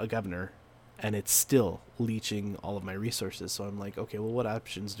to a governor, and it's still leeching all of my resources. So I'm like, okay, well, what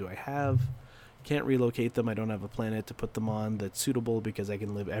options do I have? Can't relocate them. I don't have a planet to put them on that's suitable because I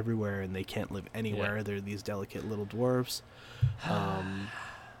can live everywhere and they can't live anywhere. Yeah. They're these delicate little dwarves.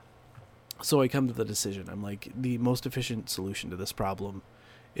 So I come to the decision. I'm like, the most efficient solution to this problem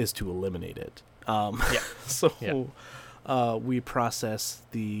is to eliminate it. Yeah. So Yeah. we process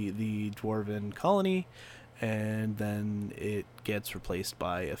the dwarven colony, and then it gets replaced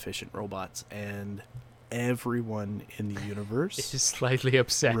by efficient robots, and everyone in the universe It's slightly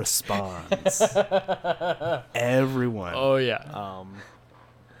upset. responds. Everyone. Oh yeah.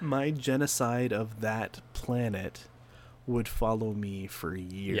 My genocide of that planet would follow me for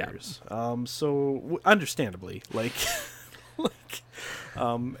years. Understandably, like,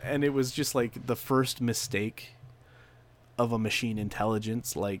 and it was just like the first mistake of a machine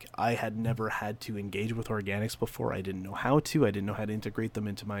intelligence. Like, I had never had to engage with organics before. I didn't know how to. I didn't know how to integrate them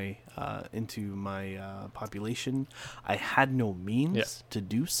into my population. I had no means to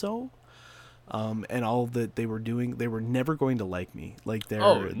do so. And all that they were doing, they were never going to like me. Like their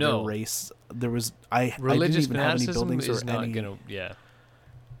race, I Religious didn't even have any fanaticism buildings is or not any gonna. Yeah.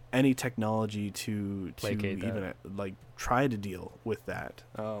 any technology to Placate that. even like try to deal with that.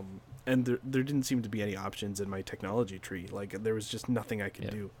 And there didn't seem to be any options in my technology tree. Like, there was just nothing I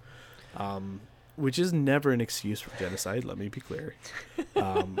could do. Which is never an excuse for genocide, let me be clear.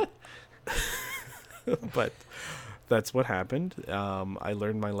 But that's what happened. I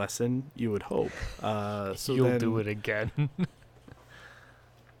learned my lesson, you would hope. So You'll then, do it again.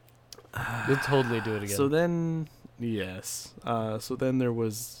 You'll totally do it again. So then, yes. So then there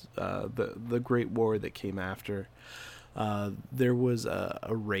was the Great War that came after. There was a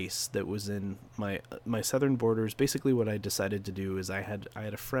race that was in my southern borders. Basically, what I decided to do is I had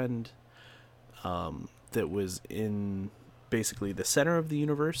a friend that was in basically the center of the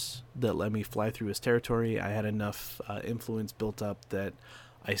universe that let me fly through his territory. I had enough influence built up that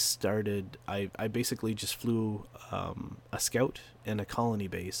I basically just flew a scout and a colony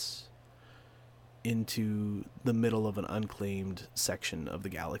base into the middle of an unclaimed section of the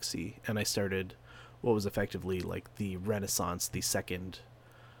galaxy, and I started what was effectively like the Renaissance, the second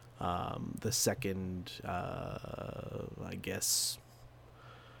I guess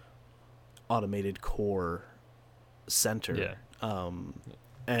automated core center. Yeah.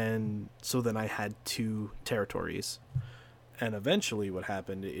 And so then I had 2 territories, and eventually what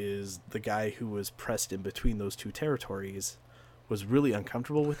happened is the guy who was pressed in between those 2 territories was really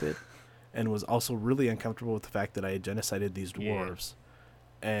uncomfortable with it, and was also really uncomfortable with the fact that I had genocided these dwarves.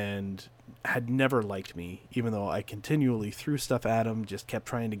 And had never liked me, even though I continually threw stuff at him, just kept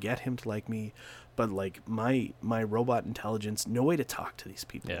trying to get him to like me. But like my robot intelligence, no way to talk to these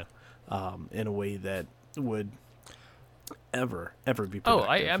people in a way that would ever be productive. Oh,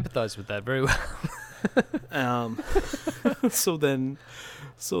 I empathize with that very well. So then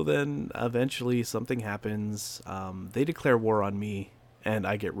eventually something happens. They declare war on me, and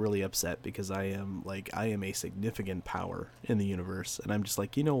I get really upset because I am a significant power in the universe, and I'm just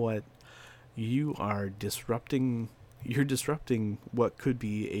like, you know what? You're disrupting what could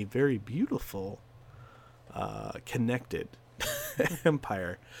be a very beautiful connected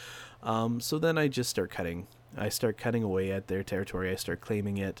empire. So then I just start cutting. I start cutting away at their territory. I start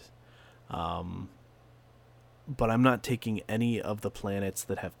claiming it. But I'm not taking any of the planets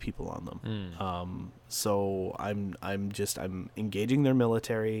that have people on them. So I'm engaging their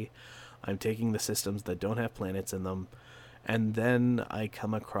military. I'm taking the systems that don't have planets in them, and then I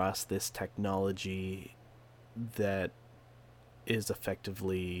come across this technology that is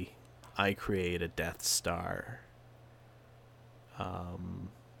effectively, I create a Death Star.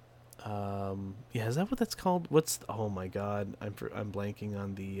 Is that what that's called? Oh my God, I'm blanking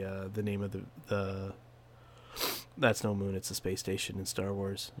on the name of the. That's no moon. It's a space station in Star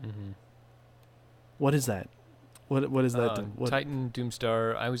Wars. Mm-hmm. What is that? What is that? Titan,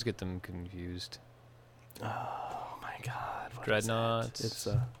 Doomstar. I always get them confused. Oh my God! What Dreadnoughts. It's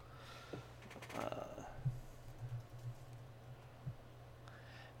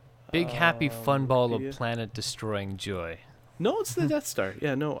big happy fun ball of planet destroying joy. No, it's the Death Star.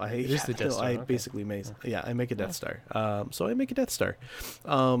 Yeah, no, It is the Death Star. I okay. basically make. Yeah, I make a Death Star. So I make a Death Star,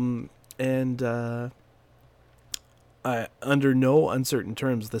 and under no uncertain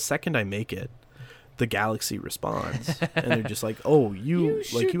terms, the second I make it, the galaxy responds, and they're just like, "Oh, you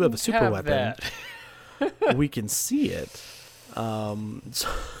have a super weapon. We can see it."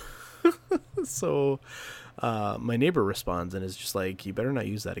 So my neighbor responds and is just like, "You better not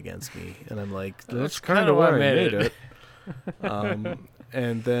use that against me." And I'm like, "That's kind of why I made it."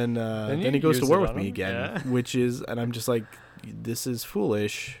 And then he goes to war with me again, and I'm just like, "This is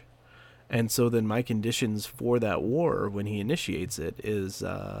foolish." And so then my conditions for that war, when he initiates it, is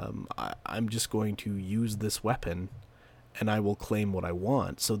I'm just going to use this weapon, and I will claim what I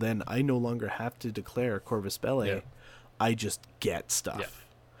want. So then I no longer have to declare Corvus Belli. Yeah. I just get stuff,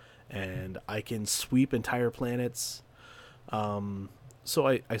 and I can sweep entire planets. So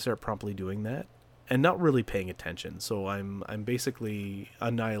I start promptly doing that, and not really paying attention. So I'm basically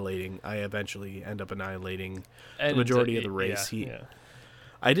annihilating. I eventually end up annihilating the majority of the race.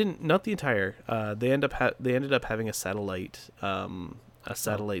 I didn't, not the entire. They ended up having a satellite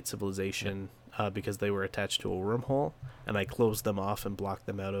civilization because they were attached to a wormhole, and I closed them off and blocked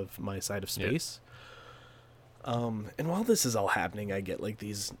them out of my side of space. And while this is all happening, I get like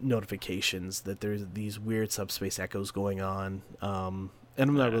these notifications that there's these weird subspace echoes going on, and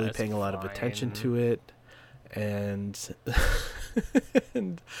I'm not really paying a lot of attention to it, and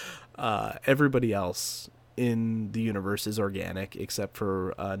and everybody else in the universe is organic except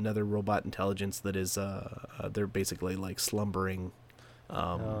for another robot intelligence that is they're basically like slumbering.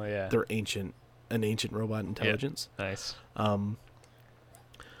 They're an ancient robot intelligence. Nice.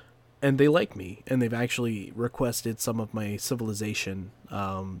 And they like me, and they've actually requested some of my civilization,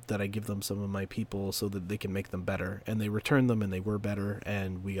 that I give them some of my people so that they can make them better, and they returned them and they were better,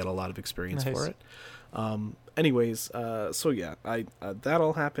 and we got a lot of experience for it. Anyways, so yeah, that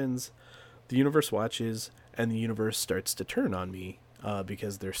all happens. The universe watches, and the universe starts to turn on me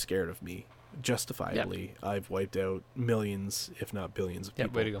because they're scared of me, justifiably. Yep. I've wiped out millions, if not billions of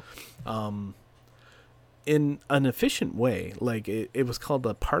people. Way to go. In an efficient way. Like, it was called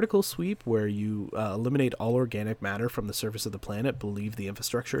the particle sweep, where you eliminate all organic matter from the surface of the planet, but leave the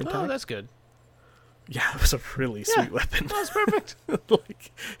infrastructure intact. Oh, that's good. Yeah, it was a really sweet weapon. That was perfect.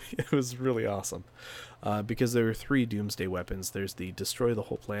 Like, it was really awesome. Because there were 3 doomsday weapons. There's the destroy the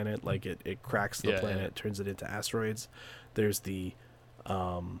whole planet, like it cracks the planet, turns it into asteroids. There's the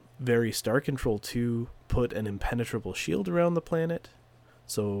very Star Control 2, put an impenetrable shield around the planet.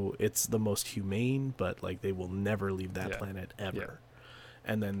 So it's the most humane, but like they will never leave that planet ever. Yeah.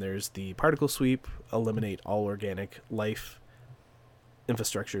 And then there's the particle sweep, eliminate all organic life,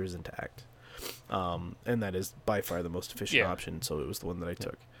 infrastructure is intact. And that is by far the most efficient option, so it was the one that I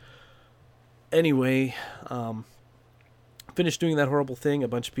took. Anyway, finished doing that horrible thing. A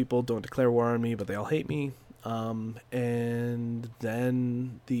bunch of people don't declare war on me, but they all hate me. And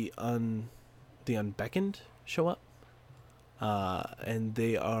then the Unbeckoned show up. And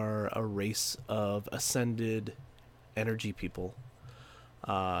they are a race of ascended energy people.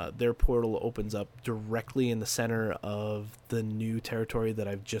 Their portal opens up directly in the center of the new territory that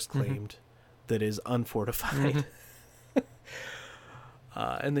I've just claimed, that is unfortified.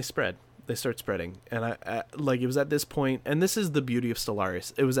 And they start spreading. And I like, it was at this point, and this is the beauty of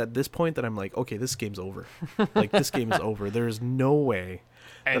Stellaris, it was at this point that I'm like, okay, this game's over. Like, this game is over. There is no way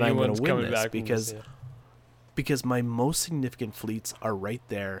that I'm going to win this, because my most significant fleets are right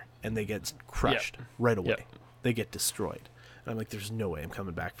there, and they get crushed right away. They get destroyed. And I'm like, there's no way I'm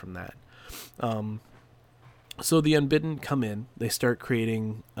coming back from that. So the Unbidden come in, they start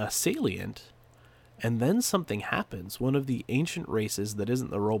creating a salient, and then something happens. One of the ancient races that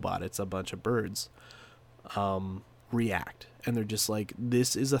isn't the robot, it's a bunch of birds, react. And they're just like,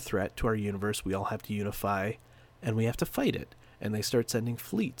 this is a threat to our universe. We all have to unify, and we have to fight it. And they start sending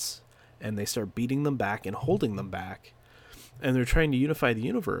fleets, and they start beating them back and holding them back. And they're trying to unify the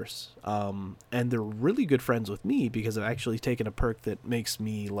universe. And they're really good friends with me because I've actually taken a perk that makes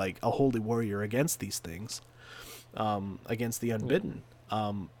me like a holy warrior against these things, against the Unbidden.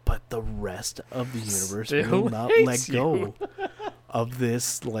 But the rest of the universe will not let go of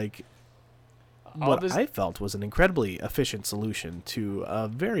this, like, I felt was an incredibly efficient solution to a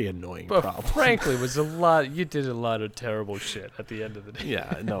very annoying problem. Frankly, you did a lot of terrible shit at the end of the day.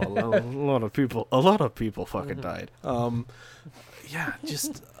 Yeah, no, a lot of people fucking died. Oh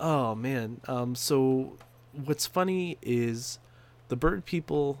man. So what's funny is the bird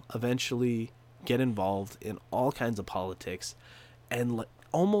people eventually get involved in all kinds of politics, and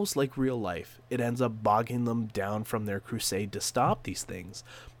almost like real life, it ends up bogging them down from their crusade to stop these things.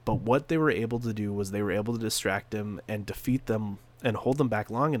 But what they were able to do was they were able to distract them and defeat them and hold them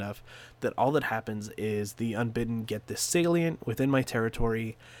back long enough that all that happens is the Unbidden get this salient within my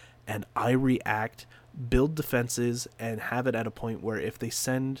territory, and I react build defenses, and have it at a point where if they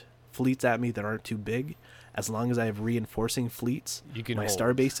send fleets at me that aren't too big, as long as I have reinforcing fleets, You can my hold.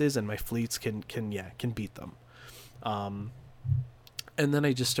 star bases and my fleets can beat them. And then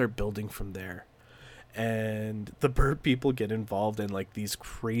I just start building from there. And the bird people get involved in like these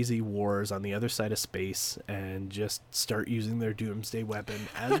crazy wars on the other side of space and just start using their doomsday weapon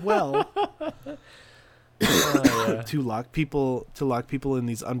as well. Yeah. to lock people in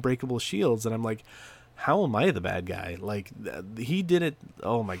these unbreakable shields. And I'm like, how am I the bad guy? Like, he did it.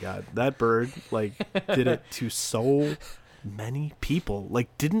 Oh my god, that bird like did it to so many people,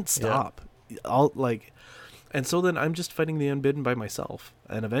 like didn't stop. All like, and so then I'm just fighting the unbidden by myself,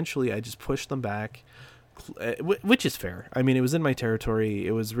 and eventually I just push them back, which is fair. I mean, it was in my territory,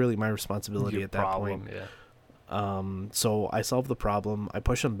 it was really my responsibility Your at that problem, point. Yeah. So I solve the problem, I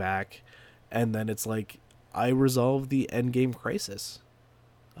push them back, and then it's like I resolve the end game crisis.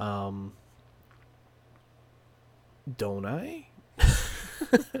 Don't I?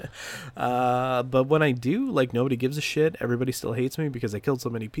 But when I do, like, nobody gives a shit. Everybody still hates me because I killed so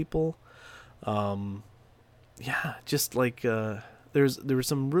many people. Yeah, just like there was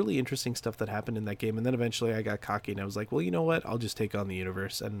some really interesting stuff that happened in that game, and then eventually I got cocky and I was like, well, you know what? I'll just take on the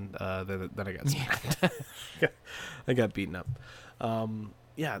universe, and then I got smacked. I got beaten up.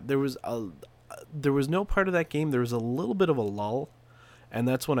 Yeah, there was no part of that game. There was a little bit of a lull. And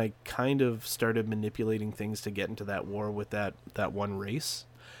that's when I kind of started manipulating things to get into that war with that one race.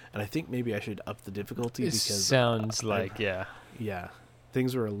 And I think maybe I should up the difficulty It because sounds like, yeah. yeah,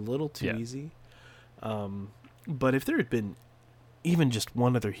 things were a little too Yeah. easy. But if there had been even just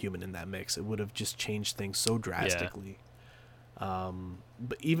one other human in that mix, it would have just changed things so drastically.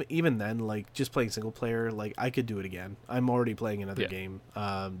 But even then, like, just playing single player, like, I could do it again. I'm already playing another Yeah. game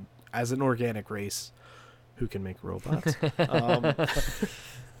as an organic race. Who can make robots?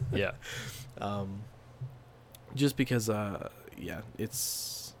 Yeah. Just because, yeah,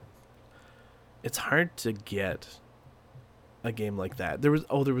 it's hard to get a game like that. There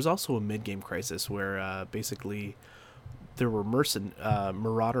was also a mid-game crisis where basically there were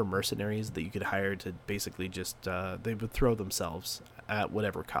marauder mercenaries that you could hire to basically just they would throw themselves at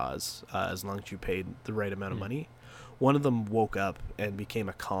whatever cause as long as you paid the right amount of money. One of them woke up and became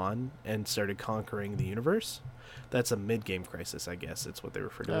a Khan and started conquering the universe. That's a mid-game crisis, I guess. It's what they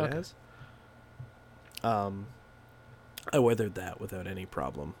refer to it as. I weathered that without any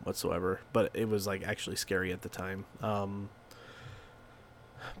problem whatsoever, but it was like actually scary at the time.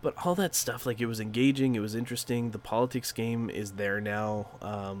 But all that stuff, like, it was engaging, it was interesting. The politics game is there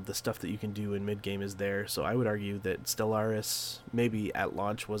now. The stuff that you can do in mid-game is there. So I would argue that Stellaris maybe at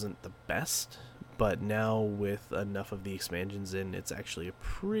launch wasn't the best, but now with enough of the expansions in, it's actually a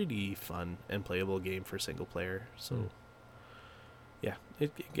pretty fun and playable game for single player. So yeah,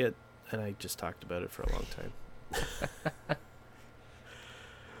 and I just talked about it for a long time.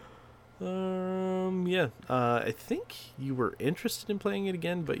 Yeah, I think you were interested in playing it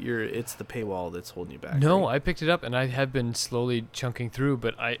again, but it's the paywall that's holding you back. No, right? I picked it up and I have been slowly chunking through,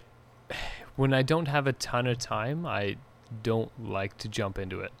 but when I don't have a ton of time, I don't like to jump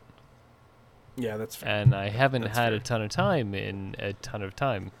into it. Yeah, that's fair. And I haven't That's had fair. a ton of time in a ton of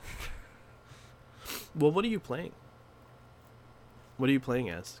time. Well, what are you playing? What are you playing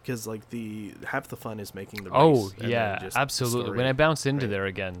as? Because like half the fun is making the race. Oh, and then yeah, just the absolutely. story, When I bounced into right? there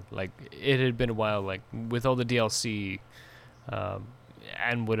again, like, it had been a while, like, with all the DLC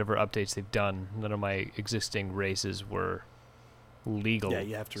and whatever updates they've done, none of my existing races were legal. Yeah,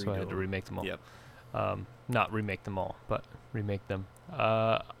 you have to so I had redo to them. remake them all. Yep. Not remake them all, but remake them.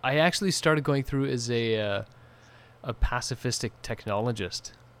 I actually started going through as a pacifistic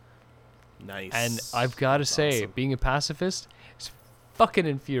technologist. Nice. And I've got to That's say, awesome. being a pacifist is fucking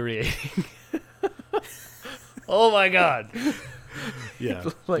infuriating. Oh my god. Yeah.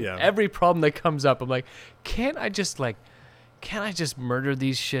 Like, yeah. every problem that comes up, I'm like, can't I just murder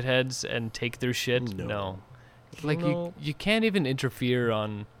these shitheads and take their shit? No. Like, No. you can't even interfere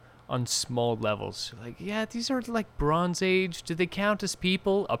on small levels. Like, yeah, these are like Bronze Age. Do they count as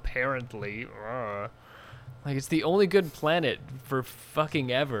people? Apparently. Like, it's the only good planet for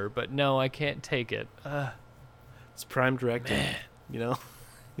fucking ever, but no, I can't take it. It's Prime Directive. You know.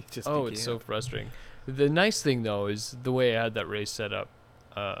 It's so frustrating. The nice thing though is the way I had that race set up.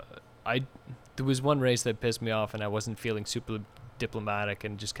 There was one race that pissed me off, and I wasn't feeling super diplomatic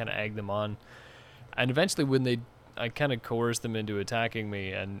and just kind of egged them on. And eventually, when I kind of coerced them into attacking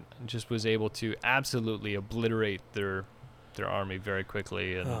me, and just was able to absolutely obliterate their army very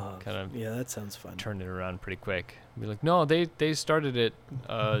quickly, and kind of yeah, that sounds fun. turned it around pretty quick. Be like, no, they started it.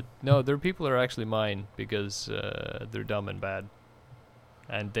 No, their people are actually mine because they're dumb and bad,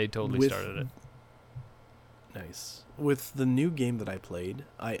 and they totally started it. Nice. With the new game that I played,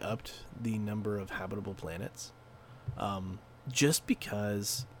 I upped the number of habitable planets. Just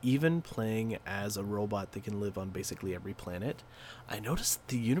because even playing as a robot that can live on basically every planet, I noticed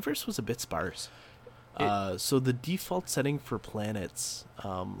the universe was a bit sparse. So the default setting for planets,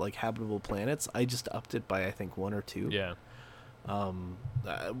 like habitable planets, I just upped it by I think one or two. Yeah.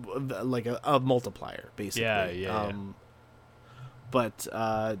 Like a multiplier, basically. Yeah. But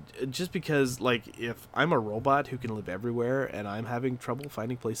just because, like, if I'm a robot who can live everywhere and I'm having trouble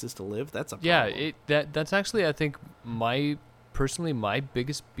finding places to live, that's a problem. Yeah, that's actually, I think, my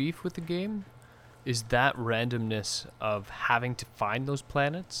biggest beef with the game is that randomness of having to find those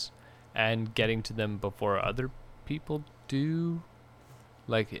planets and getting to them before other people do.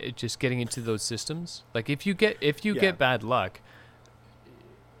 Like, just getting into those systems. Like, if you get bad luck,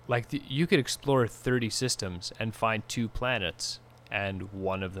 like, you could explore 30 systems and find 2 planets, and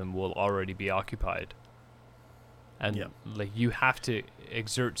one of them will already be occupied. And like, you have to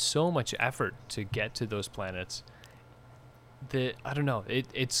exert so much effort to get to those planets that, I don't know,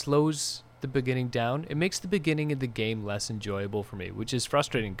 it slows the beginning down. It makes the beginning of the game less enjoyable for me, which is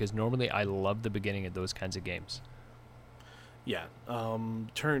frustrating because normally I love the beginning of those kinds of games. Yeah.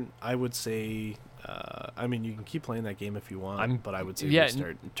 I would say, I mean, you can keep playing that game if you want, but I would say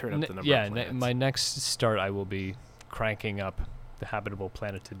turn up the number of planets. My next start, I will be cranking up the habitable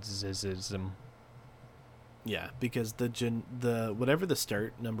planetism. Yeah, because the whatever the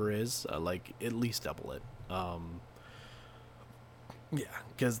start number is, like, at least double it. Yeah,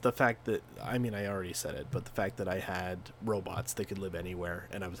 because the fact that, I mean, I already said it, but the fact that I had robots that could live anywhere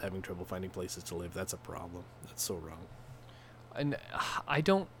and I was having trouble finding places to live, that's a problem. That's so wrong. And I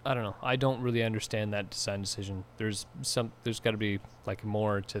don't know. I don't really understand that design decision. There's got to be, like,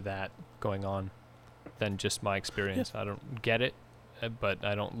 more to that going on than just my experience. Yeah. I don't get it, but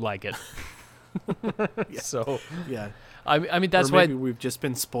I don't like it. So yeah, I mean that's maybe why we've just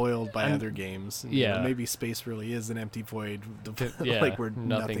been spoiled by other games. Yeah, you know, maybe space really is an empty void. Yeah, like where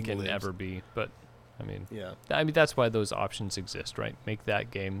nothing can lives. Ever be. But I mean, yeah. I mean that's why those options exist, right? Make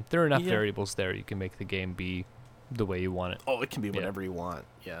that game. There are enough variables there. You can make the game be the way you want it. Oh, it can be whatever you want.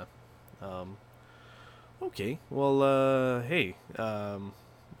 Yeah. Okay. Well, hey,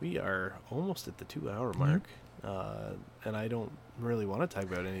 we are almost at the 2-hour mark, and I don't really want to talk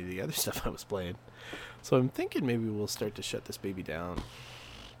about any of the other stuff I was playing. So I'm thinking maybe we'll start to shut this baby down.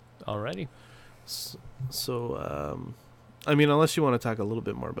 Alrighty. So, I mean, unless you want to talk a little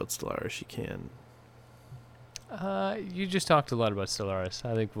bit more about Stellaris, you can. You just talked a lot about Stellaris.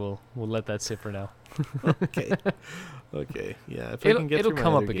 I think we'll let that sit for now. Okay. Okay. Yeah. If I can get it'll through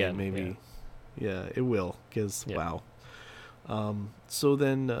come my up other again. Game, maybe. Yeah, it will. Because wow. So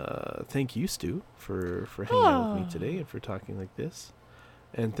then, thank you, Stu, for hanging out with me today and for talking like this.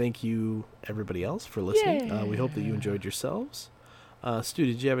 And thank you, everybody else, for listening. We hope that you enjoyed yourselves. Stu,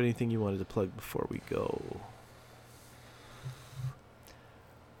 did you have anything you wanted to plug before we go?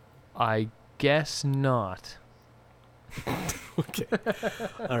 I guess not. Okay.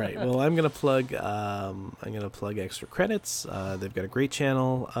 All right. Well, I'm gonna plug Extra Credits. They've got a great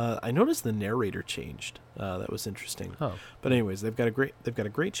channel. I noticed the narrator changed. That was interesting. Oh. But anyways, they've got a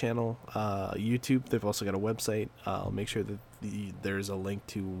great channel. YouTube. They've also got a website. I'll make sure that there's a link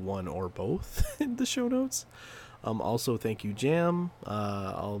to one or both in the show notes. Also, thank you, Jam.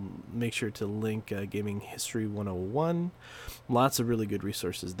 I'll make sure to link Gaming History 101. Lots of really good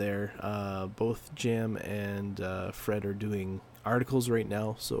resources there. Both Jam and Fred are doing articles right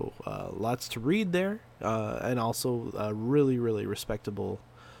now, so lots to read there. And also a really, really respectable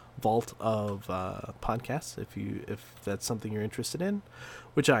vault of podcasts if that's something you're interested in,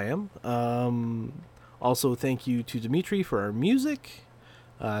 which I am. Also, thank you to Dimitri for our music.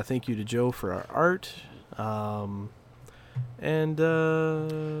 Thank you to Joe for our art. And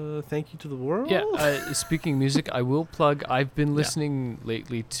thank you to the world. Yeah, speaking music, I will plug, I've been listening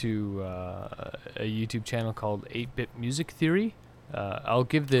lately to a YouTube channel called 8-Bit Music Theory. I'll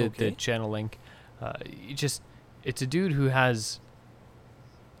give the channel link. It's a dude who has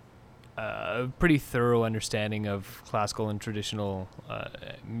a pretty thorough understanding of classical and traditional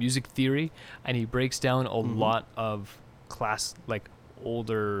music theory, and he breaks down a lot of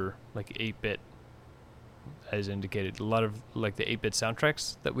older 8-bit, as indicated, a lot of like the 8-bit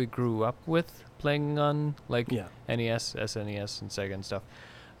soundtracks that we grew up with playing on NES, SNES, and Sega and stuff.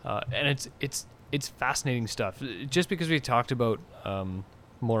 And it's fascinating stuff. Just because we talked about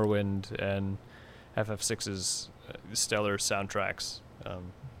Morrowind and FF6's stellar soundtracks,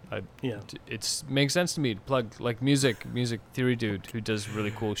 it makes sense to me to plug like music theory dude who does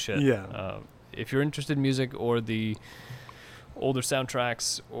really cool shit. Yeah. If you're interested in music or the older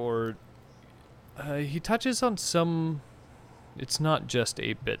soundtracks or He touches on some. It's not just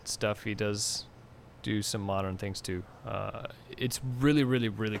 8-bit stuff. He does do some modern things too. It's really, really,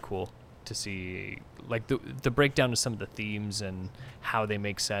 really cool to see, like the breakdown of some of the themes and how they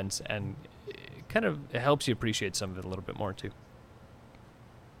make sense, and it helps you appreciate some of it a little bit more too.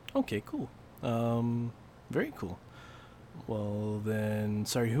 Okay, cool. Very cool. Well then,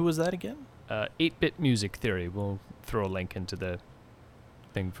 sorry, who was that again? 8-bit Music Theory. We'll throw a link into the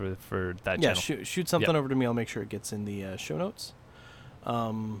thing for that channel. Yeah, shoot something over to me. I'll make sure it gets in the show notes.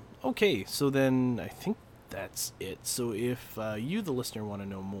 Okay, so then I think that's it. So if you, the listener, want to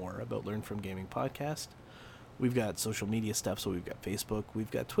know more about Learn From Gaming podcast, we've got social media stuff. So we've got Facebook,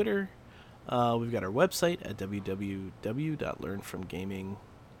 we've got Twitter, we've got our website at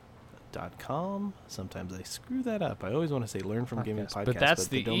www.learnfromgaming.com. Sometimes I screw that up. I always want to say Learn From Gaming podcast, but that's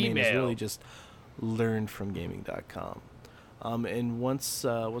the domain email. is really just learnfromgaming.com. And once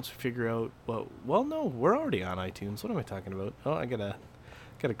we figure out, no, we're already on iTunes. What am I talking about? Oh, I gotta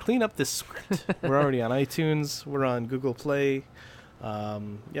clean up this script. We're already on iTunes. We're on Google Play.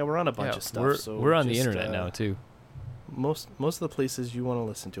 We're on a bunch of stuff. We're on the internet now too. Most of the places you want to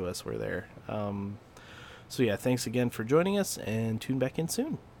listen to us, we're there. So yeah, thanks again for joining us, and tune back in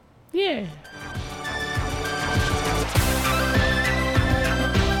soon. Yeah.